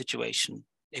housing situation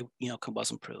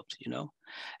was improved.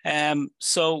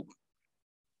 So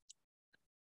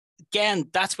again,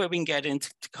 that's where we can get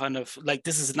into kind of like,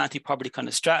 this is an anti-poverty kind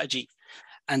of strategy.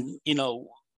 And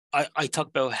I talk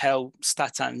about how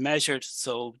stats aren't measured.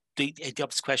 So the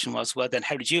obvious question was, well, then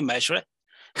how did you measure it?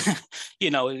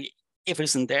 If it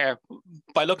isn't there,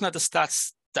 by looking at the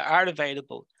stats that are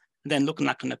available, and then looking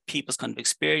at kind of people's kind of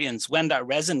experience, when that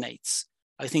resonates,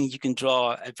 I think you can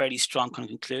draw a very strong kind of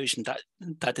conclusion that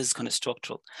this is kind of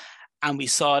structural. And we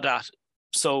saw that.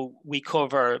 So we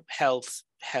cover health,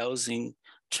 housing,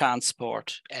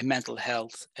 transport, mental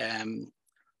health,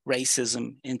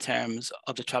 racism in terms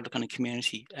of the traveller kind of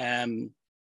community.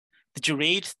 Did you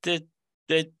read the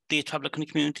traveller kind of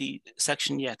community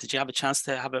section yet? Did you have a chance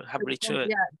to have a read through it?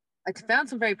 Yeah, I found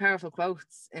some very powerful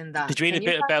quotes in that. Did you read a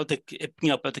bit about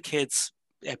the kids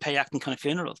pay acting kind of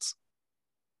funerals?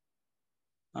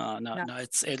 No,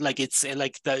 it's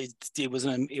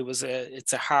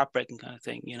a heartbreaking kind of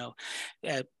thing,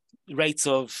 rates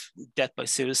of death by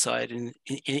suicide in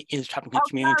the traveller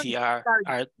community are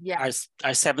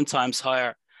 7 times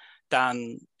higher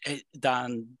than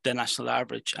the national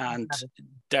average, and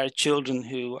there are children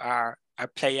who are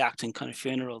play acting kind of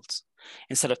funerals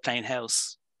instead of playing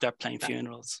house. They're playing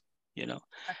funerals,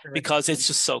 because it's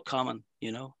just so common,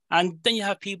 And then you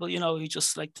have people, who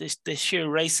just like the sheer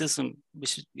racism,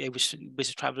 which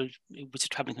is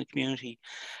traveling community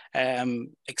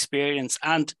experience.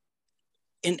 And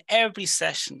in every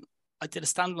session, I did a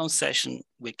standalone session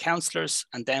with counsellors,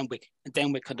 and then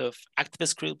with kind of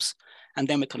activist groups, and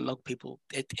then with kind of local people,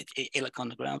 like on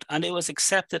the ground. And it was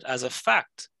accepted as a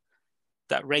fact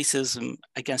that racism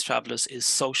against travellers is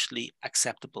socially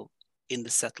acceptable in the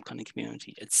settled kind of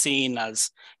community. It's seen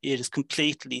as it is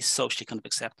completely socially kind of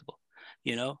acceptable.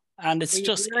 And it's Were you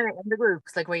just, hearing it in the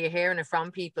groups? Like, were you hearing it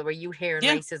from people? Were you hearing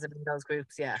yeah, racism in those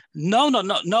groups? Yeah. no,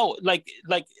 like,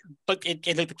 but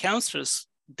like the councillors,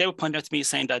 they were pointing out to me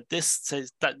saying that this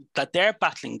says that they're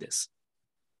battling this,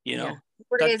 Yeah.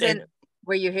 But that isn't,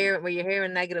 were you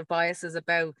hearing negative biases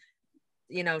about,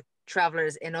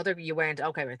 travelers in other, you weren't,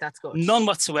 okay, right, that's good. none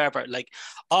whatsoever. Like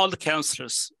all the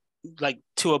councillors, like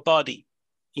to a body,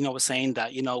 were saying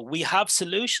that, we have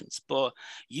solutions, but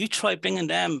you try bringing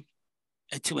them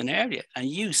to an area and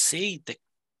you see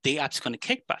the app's going to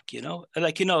kick back, and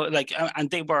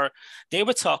they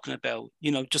were talking about,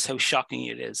 just how shocking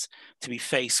it is to be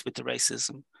faced with the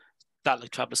racism that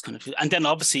like travelers kind of, and then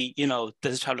obviously,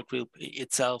 there's a traveler group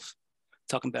itself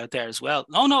talking about it there as well.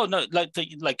 No,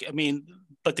 I mean,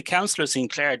 but the councillors in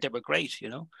Clare, they were great,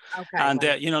 Okay, and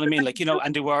right. you know what I mean, like,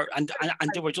 and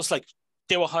they were just like,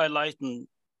 they were highlighting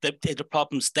the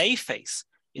problems they face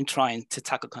in trying to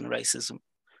tackle kind of racism.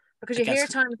 Because you hear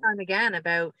time and time again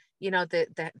about,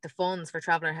 the funds for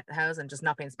traveller housing just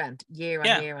not being spent year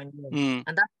on year on year.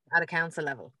 And that's at a council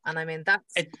level. And I mean,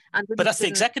 that's... but that's the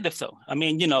executive, though. I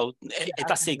mean,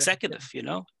 that's the executive,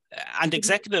 and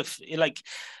executive, like,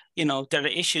 there are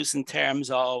issues in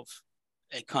terms of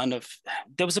a kind of...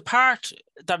 There was a part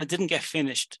that I didn't get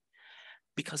finished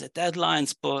because of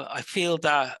deadlines, but I feel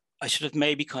that I should have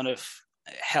maybe kind of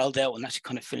held out and actually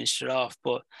kind of finished it off.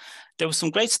 But there was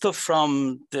some great stuff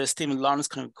from the Stephen Lawrence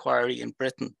kind of inquiry in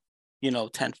Britain,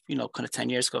 10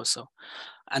 years ago or so.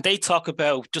 And they talk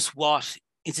about just what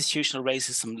institutional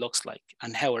racism looks like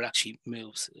and how it actually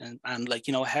moves. And like,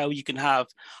 how you can have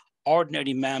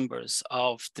ordinary members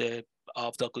of the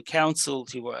local council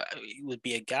who would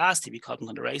be aghast if you called them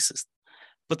kind of racist.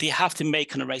 But they have to make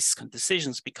kind of racist kind of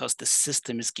decisions because the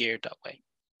system is geared that way.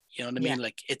 You know what I mean?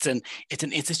 Like it's an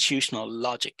institutional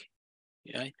logic,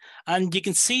 and you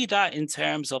can see that in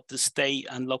terms of the state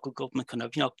and local government kind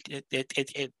of,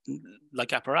 it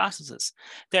like apparatuses.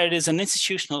 There is an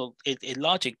institutional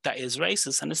logic that is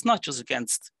racist, and it's not just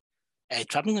against a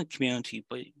traveling community,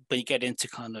 but you get into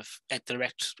kind of a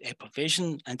direct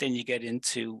provision, and then you get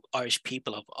into Irish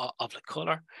people of the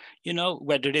colour,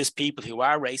 where there is people who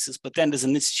are racist, but then there's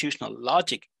an institutional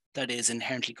logic that is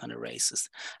inherently kind of racist.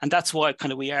 And that's why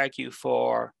kind of we argue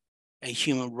for a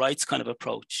human rights kind of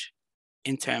approach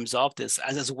in terms of this,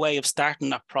 as a way of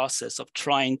starting that process of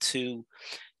trying to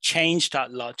change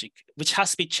that logic, which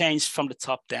has to be changed from the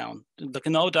top down. Like, I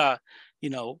know that,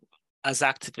 as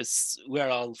activists, we're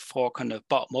all for kind of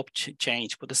bottom-up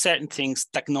change, but there's certain things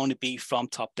that can only be from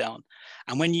top down.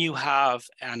 And when you have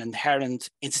an inherent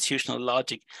institutional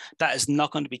logic, that is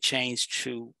not going to be changed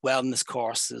through wellness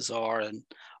courses or an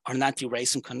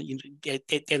anti-racism kind of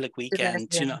like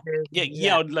weekend,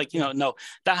 no,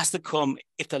 that has to come.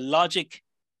 If the logic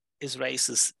is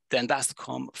racist, then that's to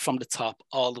come from the top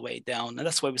all the way down. And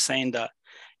that's why we're saying that,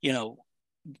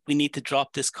 we need to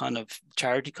drop this kind of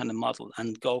charity kind of model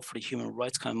and go for the human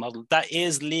rights kind of model that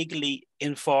is legally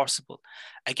enforceable.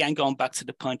 Again, going back to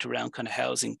the point around kind of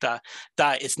housing, that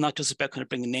it's not just about kind of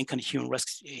bringing in kind of human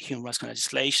rights kind of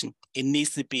legislation. It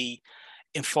needs to be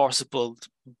enforceable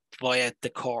via the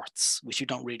courts, which you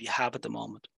don't really have at the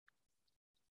moment.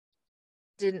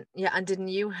 Didn't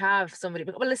you have somebody...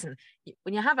 Well, listen,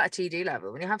 when you have at a TD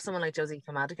level, when you have someone like Josie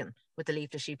Madigan with the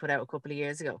leaflet she put out a couple of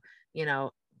years ago,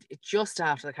 just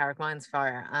after the Carrick Mines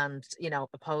fire, and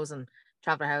opposing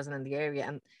traveller housing in the area,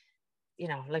 and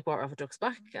like water off a duck's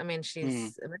back. I mean,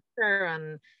 she's a minister,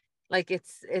 and like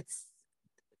it's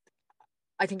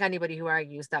I think anybody who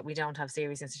argues that we don't have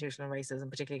serious institutional racism,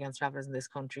 particularly against travellers in this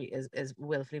country, is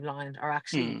willfully blind, or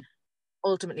actually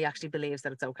ultimately actually believes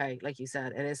that it's okay. Like you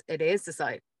said, it is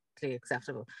societally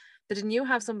acceptable. But didn't you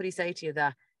have somebody say to you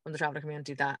that from the traveller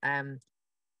community that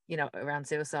around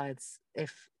suicides,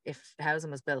 if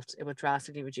housing was built, it would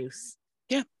drastically reduce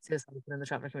suicides in the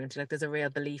traveller community? Like, there's a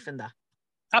real belief in that.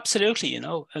 Absolutely,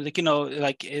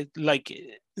 like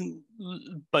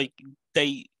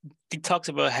they talked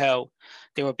about how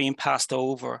they were being passed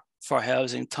over for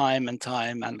housing time and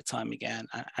time again,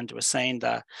 and they were saying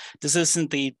that this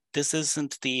isn't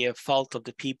the fault of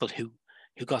the people who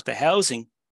got the housing.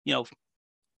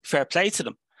 Fair play to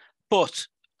them, but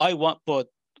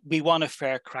we want a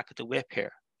fair crack at the whip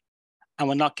here, and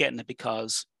we're not getting it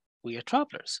because we are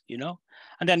travellers,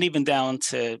 and then even down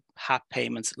to HAP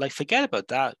payments. Like, forget about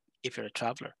that. If you're a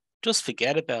traveller, just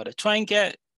forget about it. Try and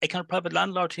get a kind of private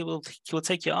landlord who will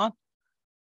take you on.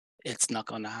 It's not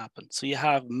going to happen. So you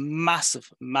have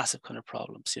massive kind of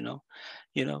problems,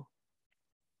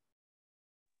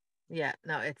 Yeah,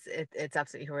 no, it's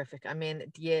absolutely horrific. I mean,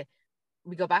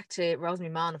 we go back to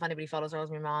Rosemary Mann. If anybody follows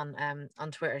Rosemary Mann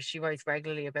on Twitter, she writes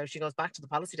regularly about, she goes back to the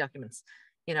policy documents,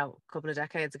 you know, a couple of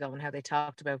decades ago, and how they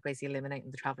talked about basically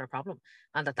eliminating the traveller problem,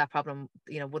 and that problem,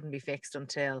 you know, wouldn't be fixed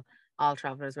until all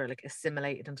travellers were like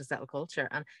assimilated into settled culture.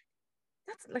 And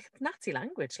that's like Nazi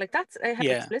language. Like that's how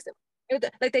Yeah. explicit.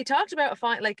 Like they talked about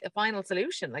a final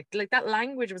solution. Like that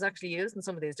language was actually used in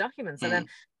some of these documents, and then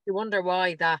you wonder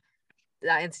why that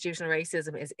institutional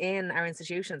racism is in our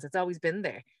institutions. It's always been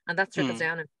there, and that trickles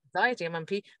down in society. I mean,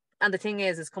 and the thing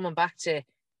is coming back to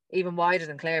even wider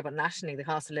than Clare, but nationally, the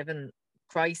cost of living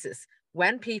crisis.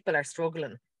 When people are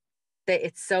struggling,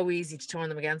 it's so easy to turn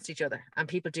them against each other, and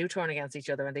people do turn against each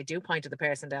other, and they do point to the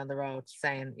person down the road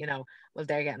saying, you know, well,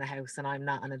 they're getting a house and I'm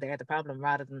not, and they're the problem,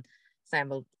 rather than saying,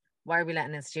 well, why are we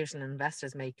letting institutional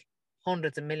investors make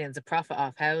hundreds of millions of profit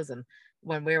off housing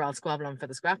when we're all squabbling for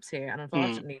the scraps here? And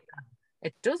unfortunately,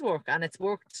 it does work, and it's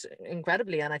worked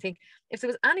incredibly. And I think if there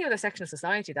was any other section of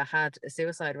society that had a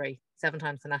suicide rate 7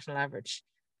 times the national average,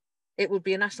 it would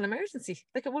be a national emergency.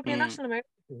 Like it would be a national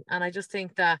emergency. And I just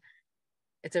think that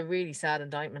it's a really sad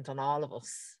indictment on all of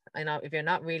us. I know if you're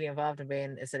not really involved in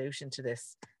being a solution to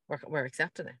this, we're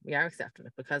accepting it. We are accepting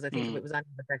it, because I think if it was any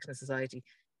other section of society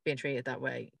being treated that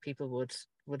way, people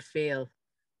would feel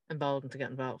emboldened to get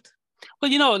involved.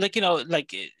 Well, it's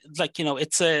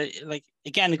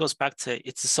again, it goes back to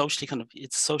it's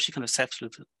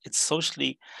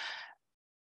socially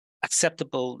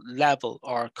acceptable level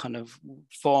or kind of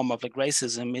form of like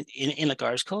racism in like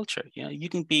Irish culture. You know, you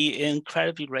can be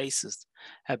incredibly racist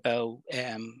about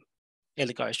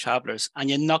illegal Irish travellers, and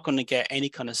you're not going to get any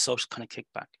kind of social kind of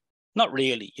kickback. Not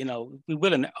really. You know, we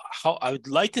will. How I would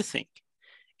like to think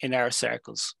in our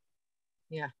circles.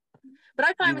 Yeah. But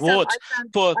I find myself,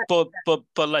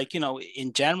 but like, you know,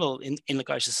 in general, in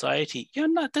like Irish society, you're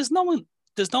not. There's no one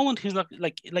who's not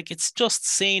like it's just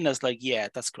seen as like, yeah,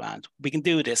 that's grand. We can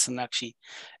do this, and actually,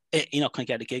 you know, can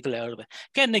get a giggle out of it.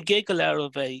 Getting a giggle out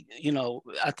of you know,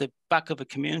 at the back of a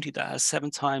community that has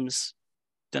 7 times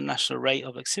the national rate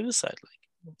of like suicide, like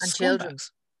and scumbags. Children.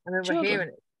 I mean, we're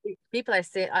hearing people. I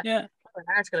say, I read an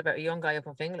article about a young guy up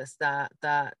in Finglas that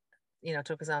you know,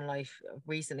 took his own life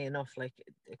recently enough, like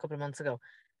a couple of months ago.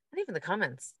 And even the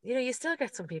comments, you know, you still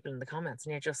get some people in the comments,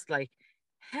 and you're just like,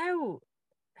 how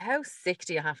sick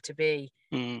do you have to be,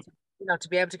 you know, to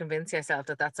be able to convince yourself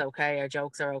that that's okay, or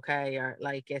jokes are okay, or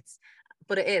like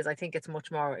but it is. I think it's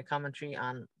much more a commentary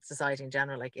on society in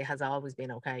general. Like it has always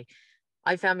been okay.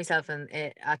 I found myself in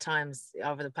it at times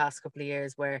over the past couple of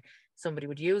years where somebody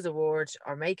would use a word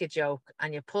or make a joke,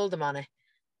 and you pull them on it,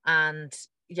 and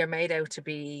you're made out to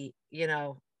be, you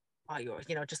know, oh, you're,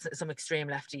 you know, just some extreme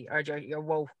lefty, or you're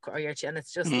woke, or and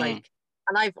it's just like,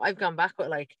 and I've gone back with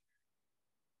like,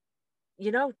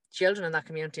 you know, children in that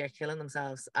community are killing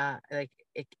themselves at like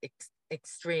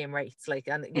extreme rates, like,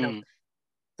 and you know,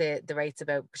 the rates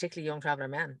about particularly young traveller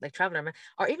men,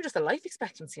 or even just the life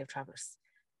expectancy of travellers.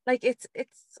 Like it's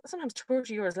sometimes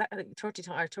 30 years,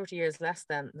 30 years less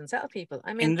than settled people.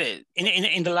 I mean,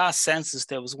 in the last census,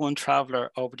 there was one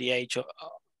traveller over the age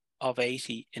of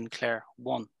 80 in Clare.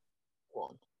 One.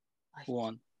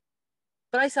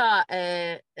 But I saw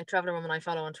a traveller woman I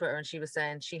follow on Twitter, and she was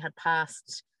saying she had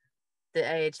passed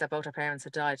the age that both her parents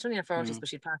had died. She's only in her 40s, but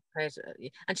she'd passed the age,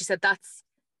 and she said that's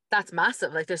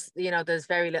massive. Like there's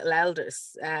very little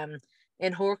elders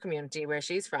in her community where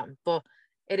she's from, but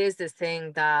it is this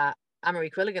thing that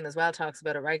Anne-Marie Quilligan as well talks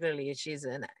about it regularly. She's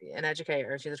an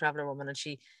educator, she's a traveller woman, and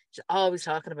she's always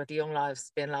talking about the young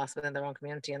lives being lost within their own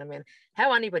community. And I mean,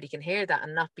 how anybody can hear that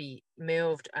and not be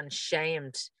moved and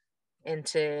shamed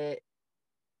into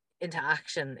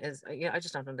action is, you know, I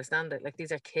just don't understand it. Like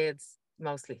these are kids,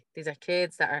 mostly. These are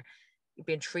kids that are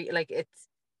being treated like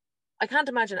I can't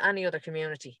imagine any other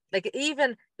community. Like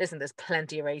even, listen, there's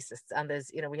plenty of racists, and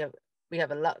there's, you know, we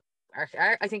have a lot.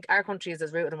 I think our country is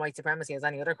as rooted in white supremacy as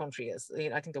any other country is. You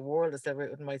know, I think the world is still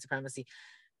rooted in white supremacy,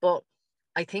 but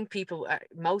I think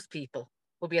most people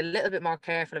will be a little bit more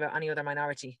careful about any other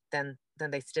minority than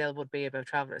they still would be about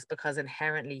travellers, because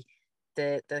inherently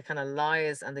the kind of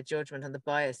lies and the judgment and the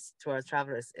bias towards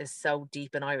travellers is so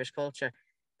deep in Irish culture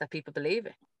that people believe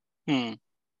it.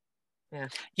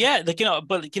 Yeah, like, you know,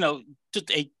 but, you know,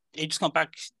 just going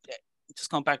back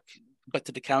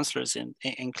to the councillors in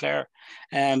Clare,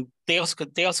 they also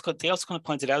kind of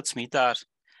pointed out to me that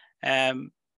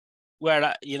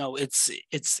where, you know, it's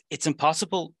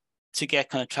impossible to get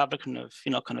kind of traveller kind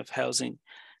of housing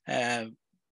like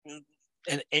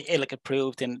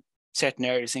approved in certain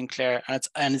areas in Clare,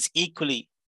 and it's equally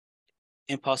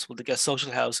impossible to get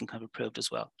social housing kind of approved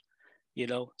as well, you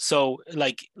know. So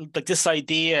like this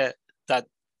idea that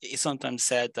is sometimes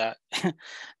said that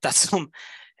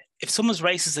if someone's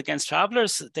racist against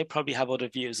travellers, they probably have other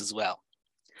views as well.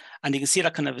 And you can see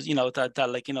that kind of,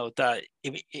 that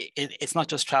it's not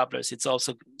just travelers, it's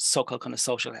also so-called kind of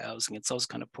social housing. It's also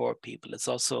kind of poor people. It's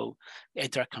also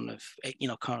their kind of,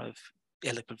 kind of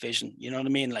ill provision. You know what I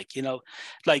mean? Like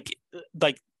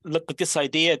look at this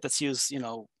idea that's used,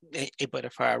 by the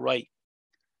far right,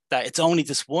 that it's only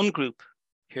this one group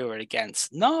who are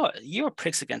against. No, you're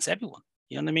pricks against everyone.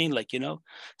 You know what I mean?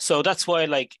 So that's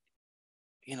why,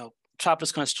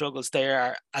 travelers kind of struggles, they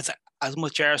are as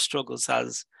much our struggles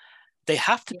as they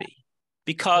have to be,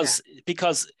 because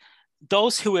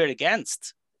those who are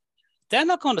against, they're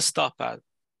not going to stop at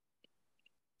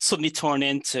suddenly turn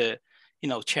into,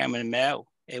 Chairman Mao.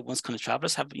 Once kind of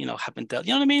travelers have been dealt.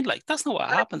 You know what I mean? That's not what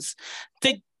happens.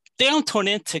 They don't turn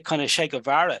into kind of Che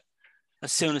Guevara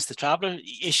as soon as the traveler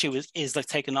issue is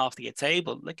taken off the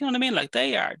table. You know what I mean?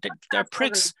 They're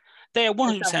pricks. They are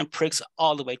 100% pricks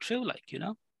all the way through.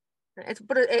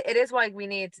 It is why we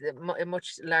need a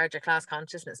much larger class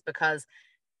consciousness, because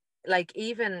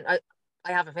even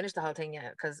I haven't finished the whole thing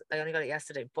yet because I only got it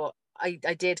yesterday, but I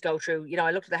did go through,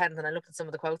 I looked at the headings and I looked at some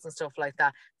of the quotes and stuff like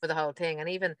that for the whole thing. And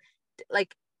even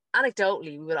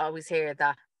anecdotally, we will always hear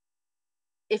that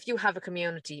if you have a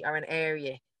community or an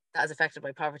area that is affected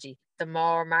by poverty, the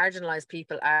more marginalized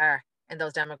people are in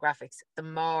those demographics, the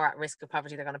more at risk of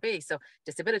poverty they're going to be. So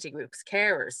disability groups,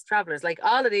 carers, travelers,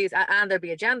 all of these, and there'd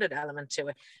be a gendered element to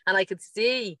it. And I could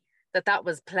see that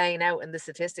was playing out in the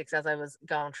statistics as I was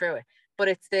going through it. But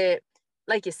it's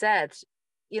like you said,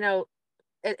 a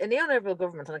neoliberal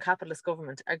government and a capitalist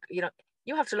government are,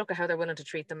 you have to look at how they're willing to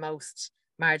treat the most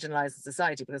marginalized in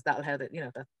society, because that'll how that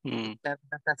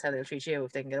that's how they'll treat you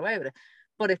if they can get away with it.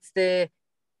 But it's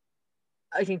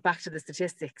I think back to the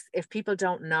statistics, if people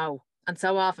don't know, and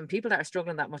so often people that are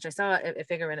struggling that much, I saw a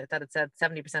figure in it that it said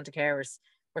 70% of carers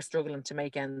were struggling to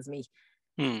make ends meet.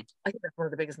 I think that's one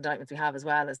of the biggest indictments we have as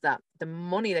well, is that the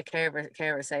money that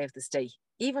carers save the state,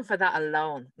 even for that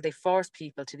alone, they force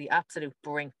people to the absolute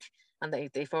brink, and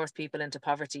they force people into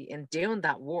poverty in doing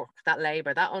that work. That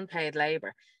labor, that unpaid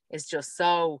labor, is just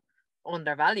so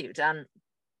undervalued, and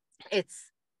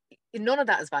none of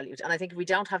that is valued. And I think if we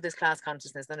don't have this class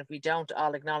consciousness, and if we don't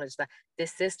all acknowledge that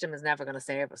this system is never going to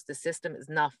serve us, this system is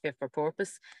not fit for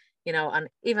purpose, and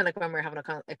even when we're having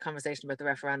a conversation about the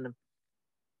referendum,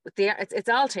 it's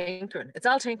all tinkering. It's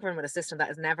all tinkering with a system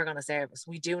that is never going to serve us.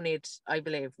 I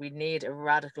believe we need a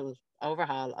radical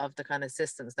overhaul of the kind of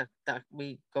systems that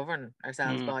we govern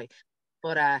ourselves by.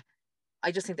 But I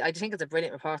think it's a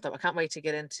brilliant report, though. I can't wait to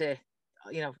get into,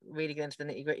 really get into the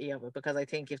nitty gritty of it, because I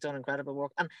think you've done incredible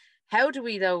work. And how do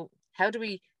we get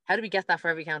that for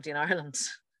every county in Ireland?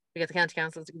 We get the county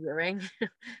councils to give you a ring.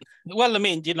 Well,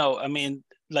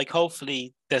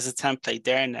 hopefully there's a template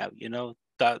there now,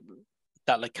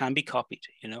 that can be copied,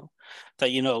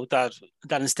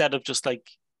 that instead of just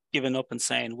giving up and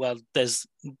saying, well, there's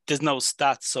no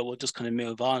stats, so we'll just kind of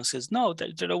move on. It says, no,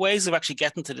 there are ways of actually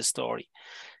getting to the story.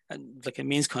 And it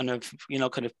means kind of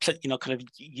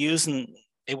using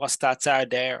what stats are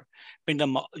there, bring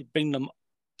them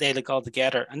they all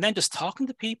together, and then just talking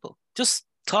to people. Just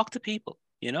talk to people,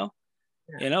 and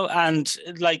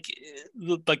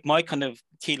my kind of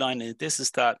key line in this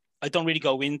is that I don't really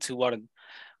go into what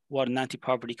an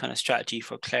anti-poverty kind of strategy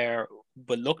for Clare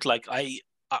would look like. I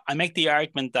make the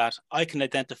argument that I can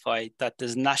identify that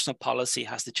this national policy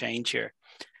has to change here.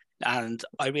 And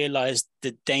I realized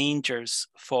the dangers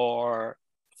for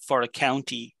a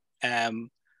county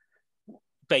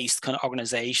based kind of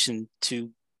organization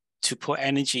to put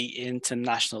energy into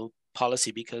national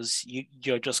policy, because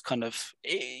you're just kind of,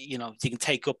 you can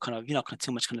take up kind of, kind of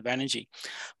too much kind of energy.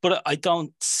 But I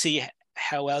don't see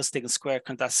how else they can square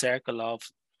kind of that circle of,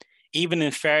 even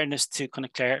in fairness to kind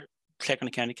of Clare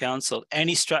County Council,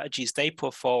 any strategies they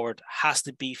put forward has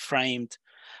to be framed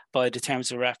by the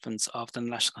terms of reference of the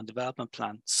National Development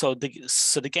Plan. So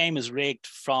the game is rigged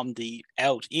from the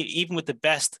out. Even with the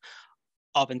best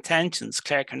of intentions,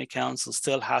 Clare County Council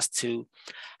still has to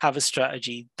have a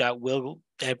strategy that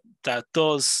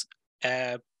does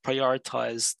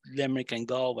prioritise Limerick and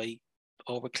Galway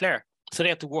over Clare. So they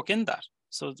have to work in that.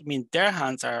 So their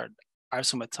hands are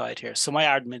somewhat tied here. So my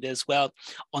argument is, well,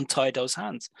 untie those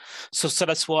hands. So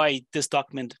that's why this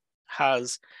document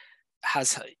has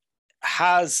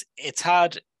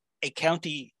had a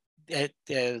county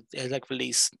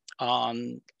release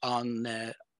on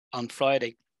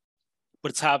Friday,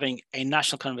 but it's having a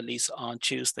national kind of release on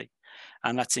Tuesday,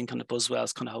 and that's in kind of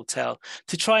Buswell's kind of hotel,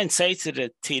 to try and say to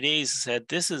the TDs, said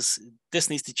this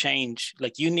needs to change.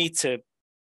 You need to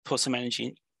put some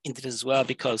energy into this as well,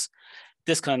 because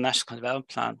this kind of national development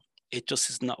plan, it just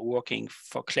is not working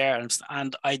for Clare.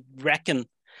 And I reckon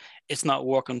it's not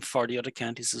working for the other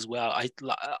counties as well.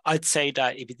 I'd say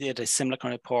that if you did a similar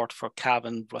kind of report for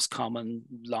Cavan, Roscommon,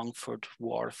 Longford,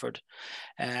 Waterford,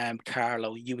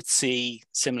 Carlow, you would see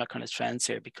similar kind of trends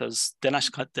here, because the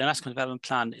National Development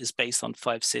Plan is based on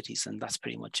 5 cities, and that's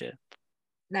pretty much it.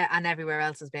 And everywhere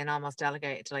else has been almost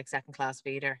delegated to like second class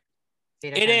feeder.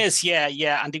 It is,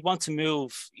 yeah, and they want to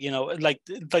move, like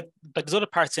there's other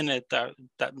parts in it that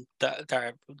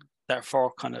are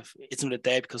therefore kind of it's another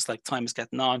day, because like time is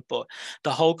getting on, but the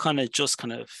whole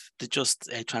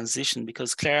the transition,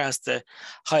 because Clare has the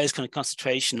highest kind of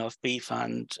concentration of beef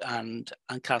and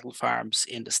cattle farms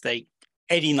in the state.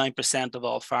 89% of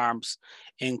all farms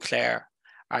in Clare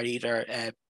are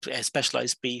either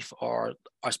specialized beef or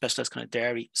specialized kind of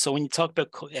dairy. So when you talk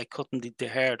about cutting the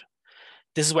herd,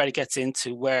 this is where it gets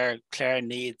into where Clare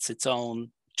needs its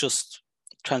own just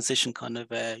transition kind of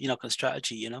kind of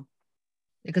strategy,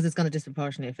 because it's going to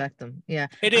disproportionately affect them. Yeah,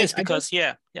 it is, because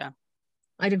yeah.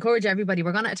 I'd encourage everybody.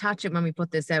 We're going to attach it when we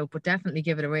put this out, but definitely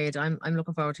give it a read. I'm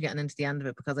looking forward to getting into the end of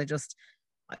it, because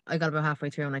I got about halfway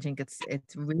through and I think it's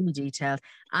really detailed,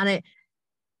 and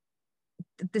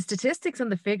the statistics and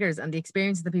the figures and the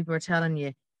experiences that people are telling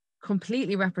you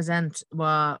completely represent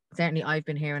what certainly I've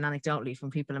been hearing anecdotally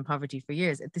from people in poverty for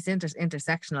years. This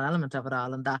intersectional element of it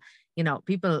all, and that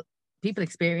people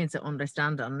experience it,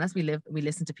 understand it. Unless we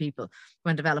listen to people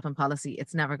when developing policy,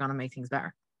 it's never going to make things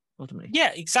better ultimately.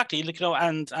 Yeah, exactly. Like,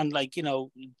 and like,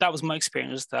 that was my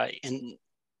experience, that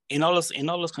in all those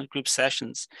kind of group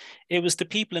sessions, it was the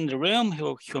people in the room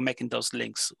who were making those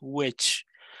links, which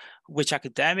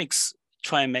academics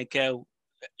try and make out.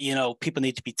 People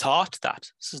need to be taught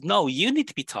that. Says, no, you need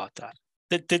to be taught that.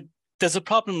 There's a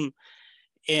problem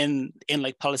in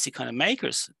like policy kind of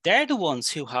makers. They're the ones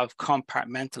who have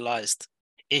compartmentalized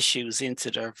issues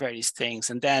into their various things,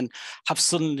 and then have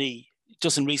suddenly,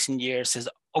 just in recent years, says,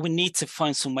 oh, we need to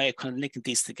find some way of kind of linking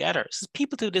these together. Says,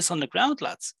 people do this on the ground,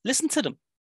 lads. Listen to them.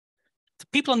 The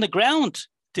people on the ground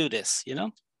do this,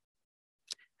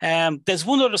 There's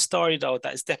one other story though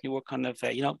that is definitely worth kind of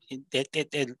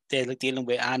they're like dealing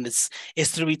with, and it's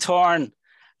the return,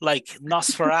 like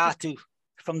Nosferatu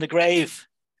from the grave.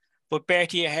 But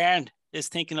Bertie Ahern is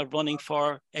thinking of running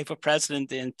for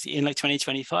president in like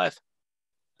 2025.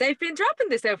 They've been dropping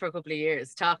this out for a couple of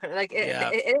years, talking like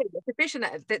it's efficient.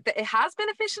 It has been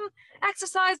efficient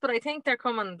exercise, but I think they're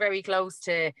coming very close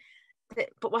to.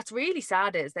 But what's really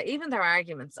sad is that even their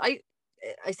arguments, I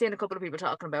seen a couple of people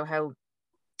talking about how,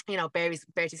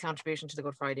 Bertie's contribution to the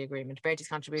Good Friday Agreement, Bertie's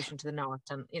contribution to the North,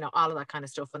 and all of that kind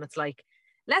of stuff. And it's like,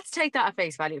 let's take that at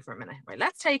face value for a minute, right?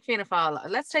 Let's take Fianna Fáil.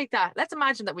 Let's take that. Let's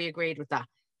imagine that we agreed with that.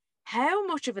 How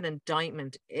much of an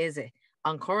indictment is it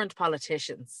on current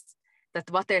politicians that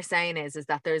what they're saying is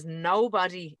that there's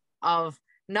nobody of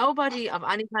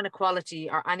any kind of quality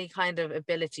or any kind of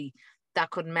ability that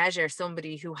could measure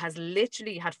somebody who has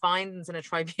literally had findings in a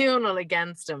tribunal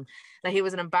against him, that he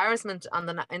was an embarrassment on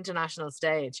the international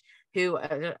stage, who, I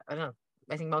don't know,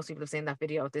 I think most people have seen that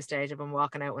video at this stage of him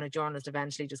walking out when a journalist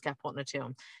eventually just kept putting it to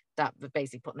him, that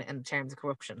basically putting it in terms of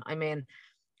corruption. I mean,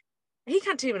 he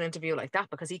can't do an interview like that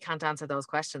because he can't answer those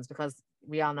questions, because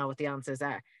we all know what the answers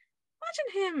are.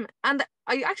 Imagine him. And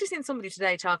I actually seen somebody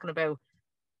today talking about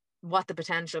what the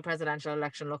potential presidential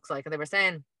election looks like, and they were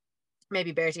saying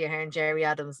maybe Bertie Ahern, Jerry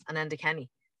Adams, and Enda Kenny.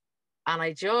 And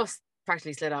I just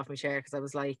practically slid off my chair, because I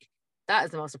was like, that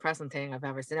is the most depressing thing I've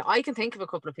ever seen. I can think of a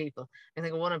couple of people. I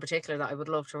think of one in particular that I would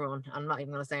love to run. I'm not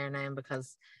even going to say her name,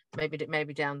 because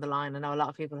maybe down the line, I know a lot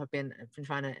of people have been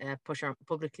trying to push her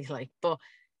publicly, but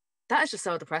that is just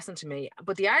so depressing to me.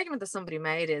 But the argument that somebody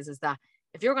made is that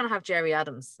if you're going to have Jerry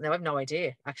Adams, now I have no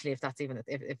idea actually if that's even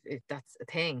if that's a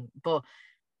thing, but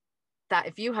that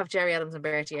if you have Jerry Adams and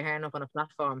Bertie Ahern up on a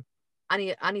platform,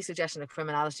 any suggestion of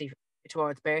criminality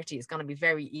towards Bertie is going to be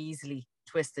very easily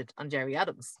twisted on Jerry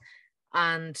Adams.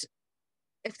 And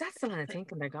if that's the line of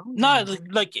thinking they're going, no,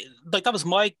 like that was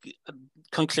my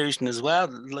conclusion as well.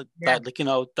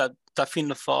 That that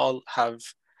Fianna Fáil have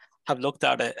looked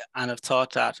at it and have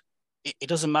thought that it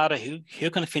doesn't matter who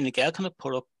kind of Fine Gael kind of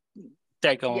put up,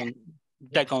 they're going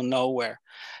nowhere.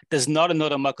 There's not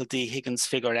another Michael D. Higgins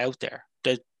figure out there.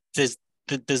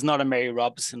 There's not a Mary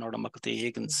Robinson or a Michael D.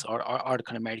 Higgins or the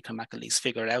kind of Mary McAleese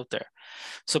figure out there.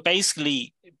 So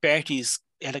basically, Bertie's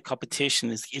competition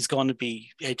is going to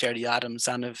be Jerry Adams,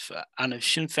 and if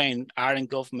Sinn Féin are in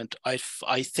government, I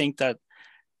think that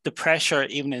the pressure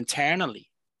even internally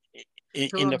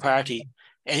in the party,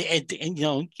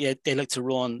 they like to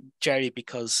run Jerry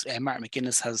because Martin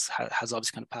McGuinness has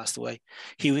obviously kind of passed away.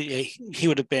 He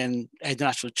would have been the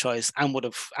natural choice and would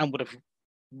have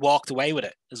walked away with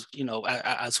it, as you know,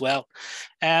 as well.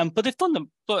 But they've done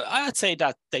them. But I'd say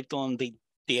that they've done the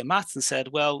maths and said,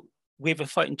 well, we have a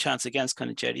fighting chance against kind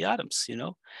of Jerry Adams, you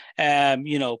know,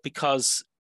 because,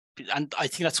 and I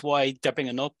think that's why they're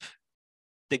bringing up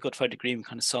the Good Friday Agreement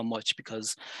kind of so much,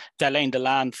 because they're laying the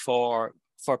land for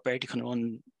Bertie kind of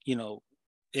run, you know,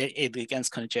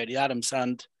 against kind of Jerry Adams,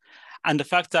 and the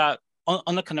fact that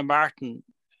on kind of Martin,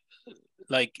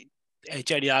 like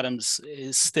Jerry Adams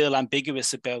is still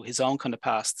ambiguous about his own kind of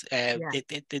past. Martin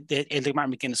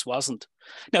McGuinness wasn't.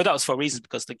 Now that was for reasons,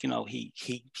 because like, you know,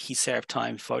 he served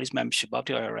time for his membership of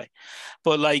the IRA,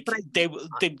 but like they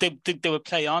would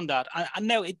play on that, and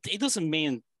now it doesn't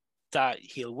mean that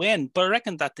he'll win, but I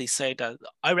reckon that they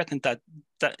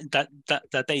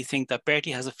think that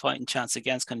Bertie has a fighting chance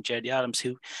against kind of Jerry Adams,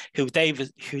 who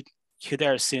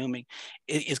they're assuming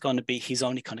is going to be his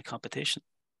only kind of competition.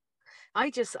 I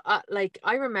just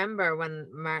I remember when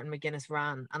Martin McGuinness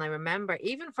ran, and I remember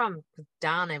even from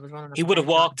Dana was running. He would have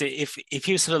walked it if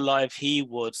he was still alive. He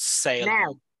would sail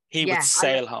home. He would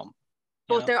sail home.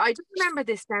 But I just remember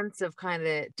this sense of kind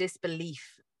of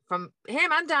disbelief from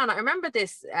him and Dana. I remember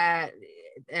this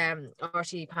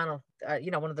RT panel,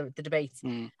 you know, one of the debates,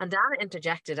 and Dana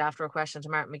interjected after a question to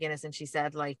Martin McGuinness, and she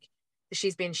said, like,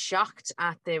 she's been shocked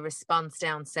at the response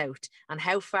down south and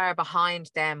how far behind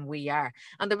them we are.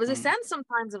 And there was a sense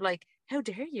sometimes of like, how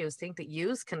dare you think that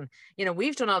yous can, you know,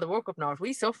 we've done all the work up north,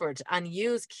 we suffered, and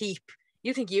you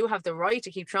think you have the right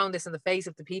to keep throwing this in the face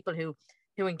of the people who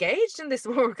engaged in this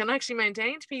work and actually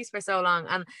maintained peace for so long.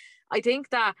 And I think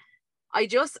that I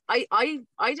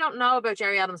don't know about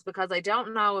Jerry Adams, because I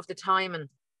don't know if the time and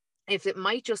if it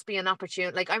might just be an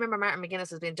opportunity. Like, I remember Martin McGuinness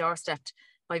has been doorstepped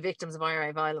by victims of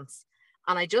IRA violence.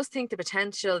 And I just think the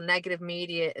potential negative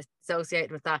media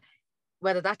associated with that,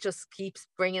 whether that just keeps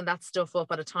bringing that stuff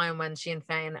up at a time when Sinn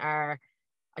Féin are,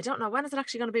 I don't know, when is it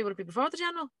actually going to be? Will it be before the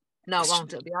general? No, it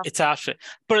won't. It'll be after. It's after.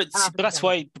 But that's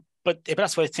why I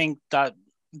think that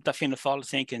Fianna Fáil are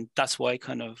thinking that's why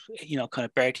kind of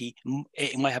Bertie,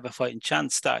 it might have a fighting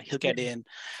chance that he'll get in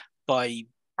by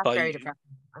very depressing.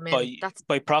 I mean,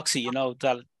 by proxy, you know,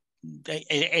 that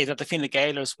the Fine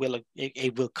Gaelers will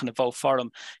kind of vote for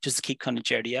him just to keep kind of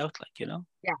Jerry out, like, you know.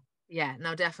 Yeah,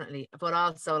 no, definitely. But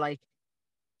also, like,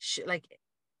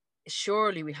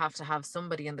 surely we have to have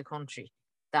somebody in the country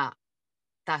that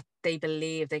they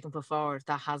believe they can put forward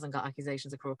that hasn't got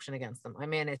accusations of corruption against them. I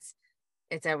mean, it's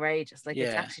outrageous. Like,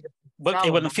 it's actually.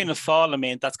 Well, when the Fianna Fáil, I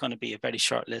mean, that's going to be a very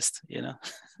short list, you know.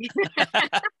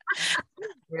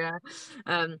 Yeah.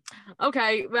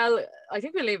 Okay. Well, I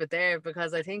think we'll leave it there,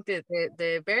 because I think that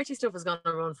the Bertie stuff is going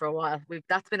to run for a while.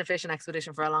 That's been a fishing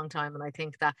expedition for a long time, and I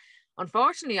think that,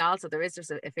 unfortunately, also there is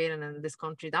just a feeling in this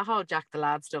country that whole Jack the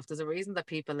Lad stuff. There's a reason that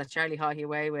people let Charlie Haughey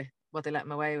away with what they let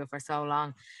him away with for so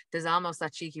long. There's almost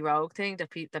that cheeky rogue thing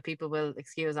that people will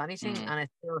excuse anything, and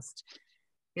it's just.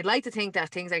 You'd like to think that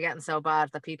things are getting so bad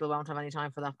that people won't have any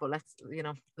time for that, but let's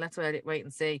wait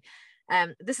and see.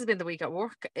 This has been The Week at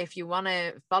Work. If you want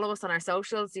to follow us on our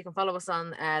socials, you can follow us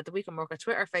on The Week at Work at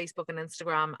Twitter, Facebook and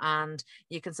Instagram, and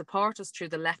you can support us through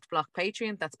the Left Block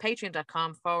Patreon. That's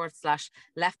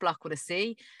patreon.com/Left Block with a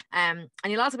C. And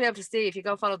you'll also be able to see, if you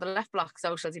go follow the Left Block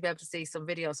socials, you'll be able to see some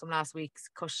videos from last week's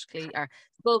Skull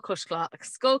Cush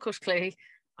Clee.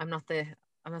 I'm not the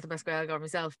best Gaeilgeoir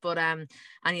myself, but and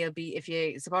if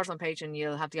you support us on Patreon,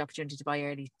 you'll have the opportunity to buy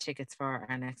early tickets for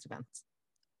our next event.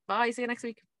 Bye, see you next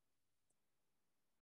week.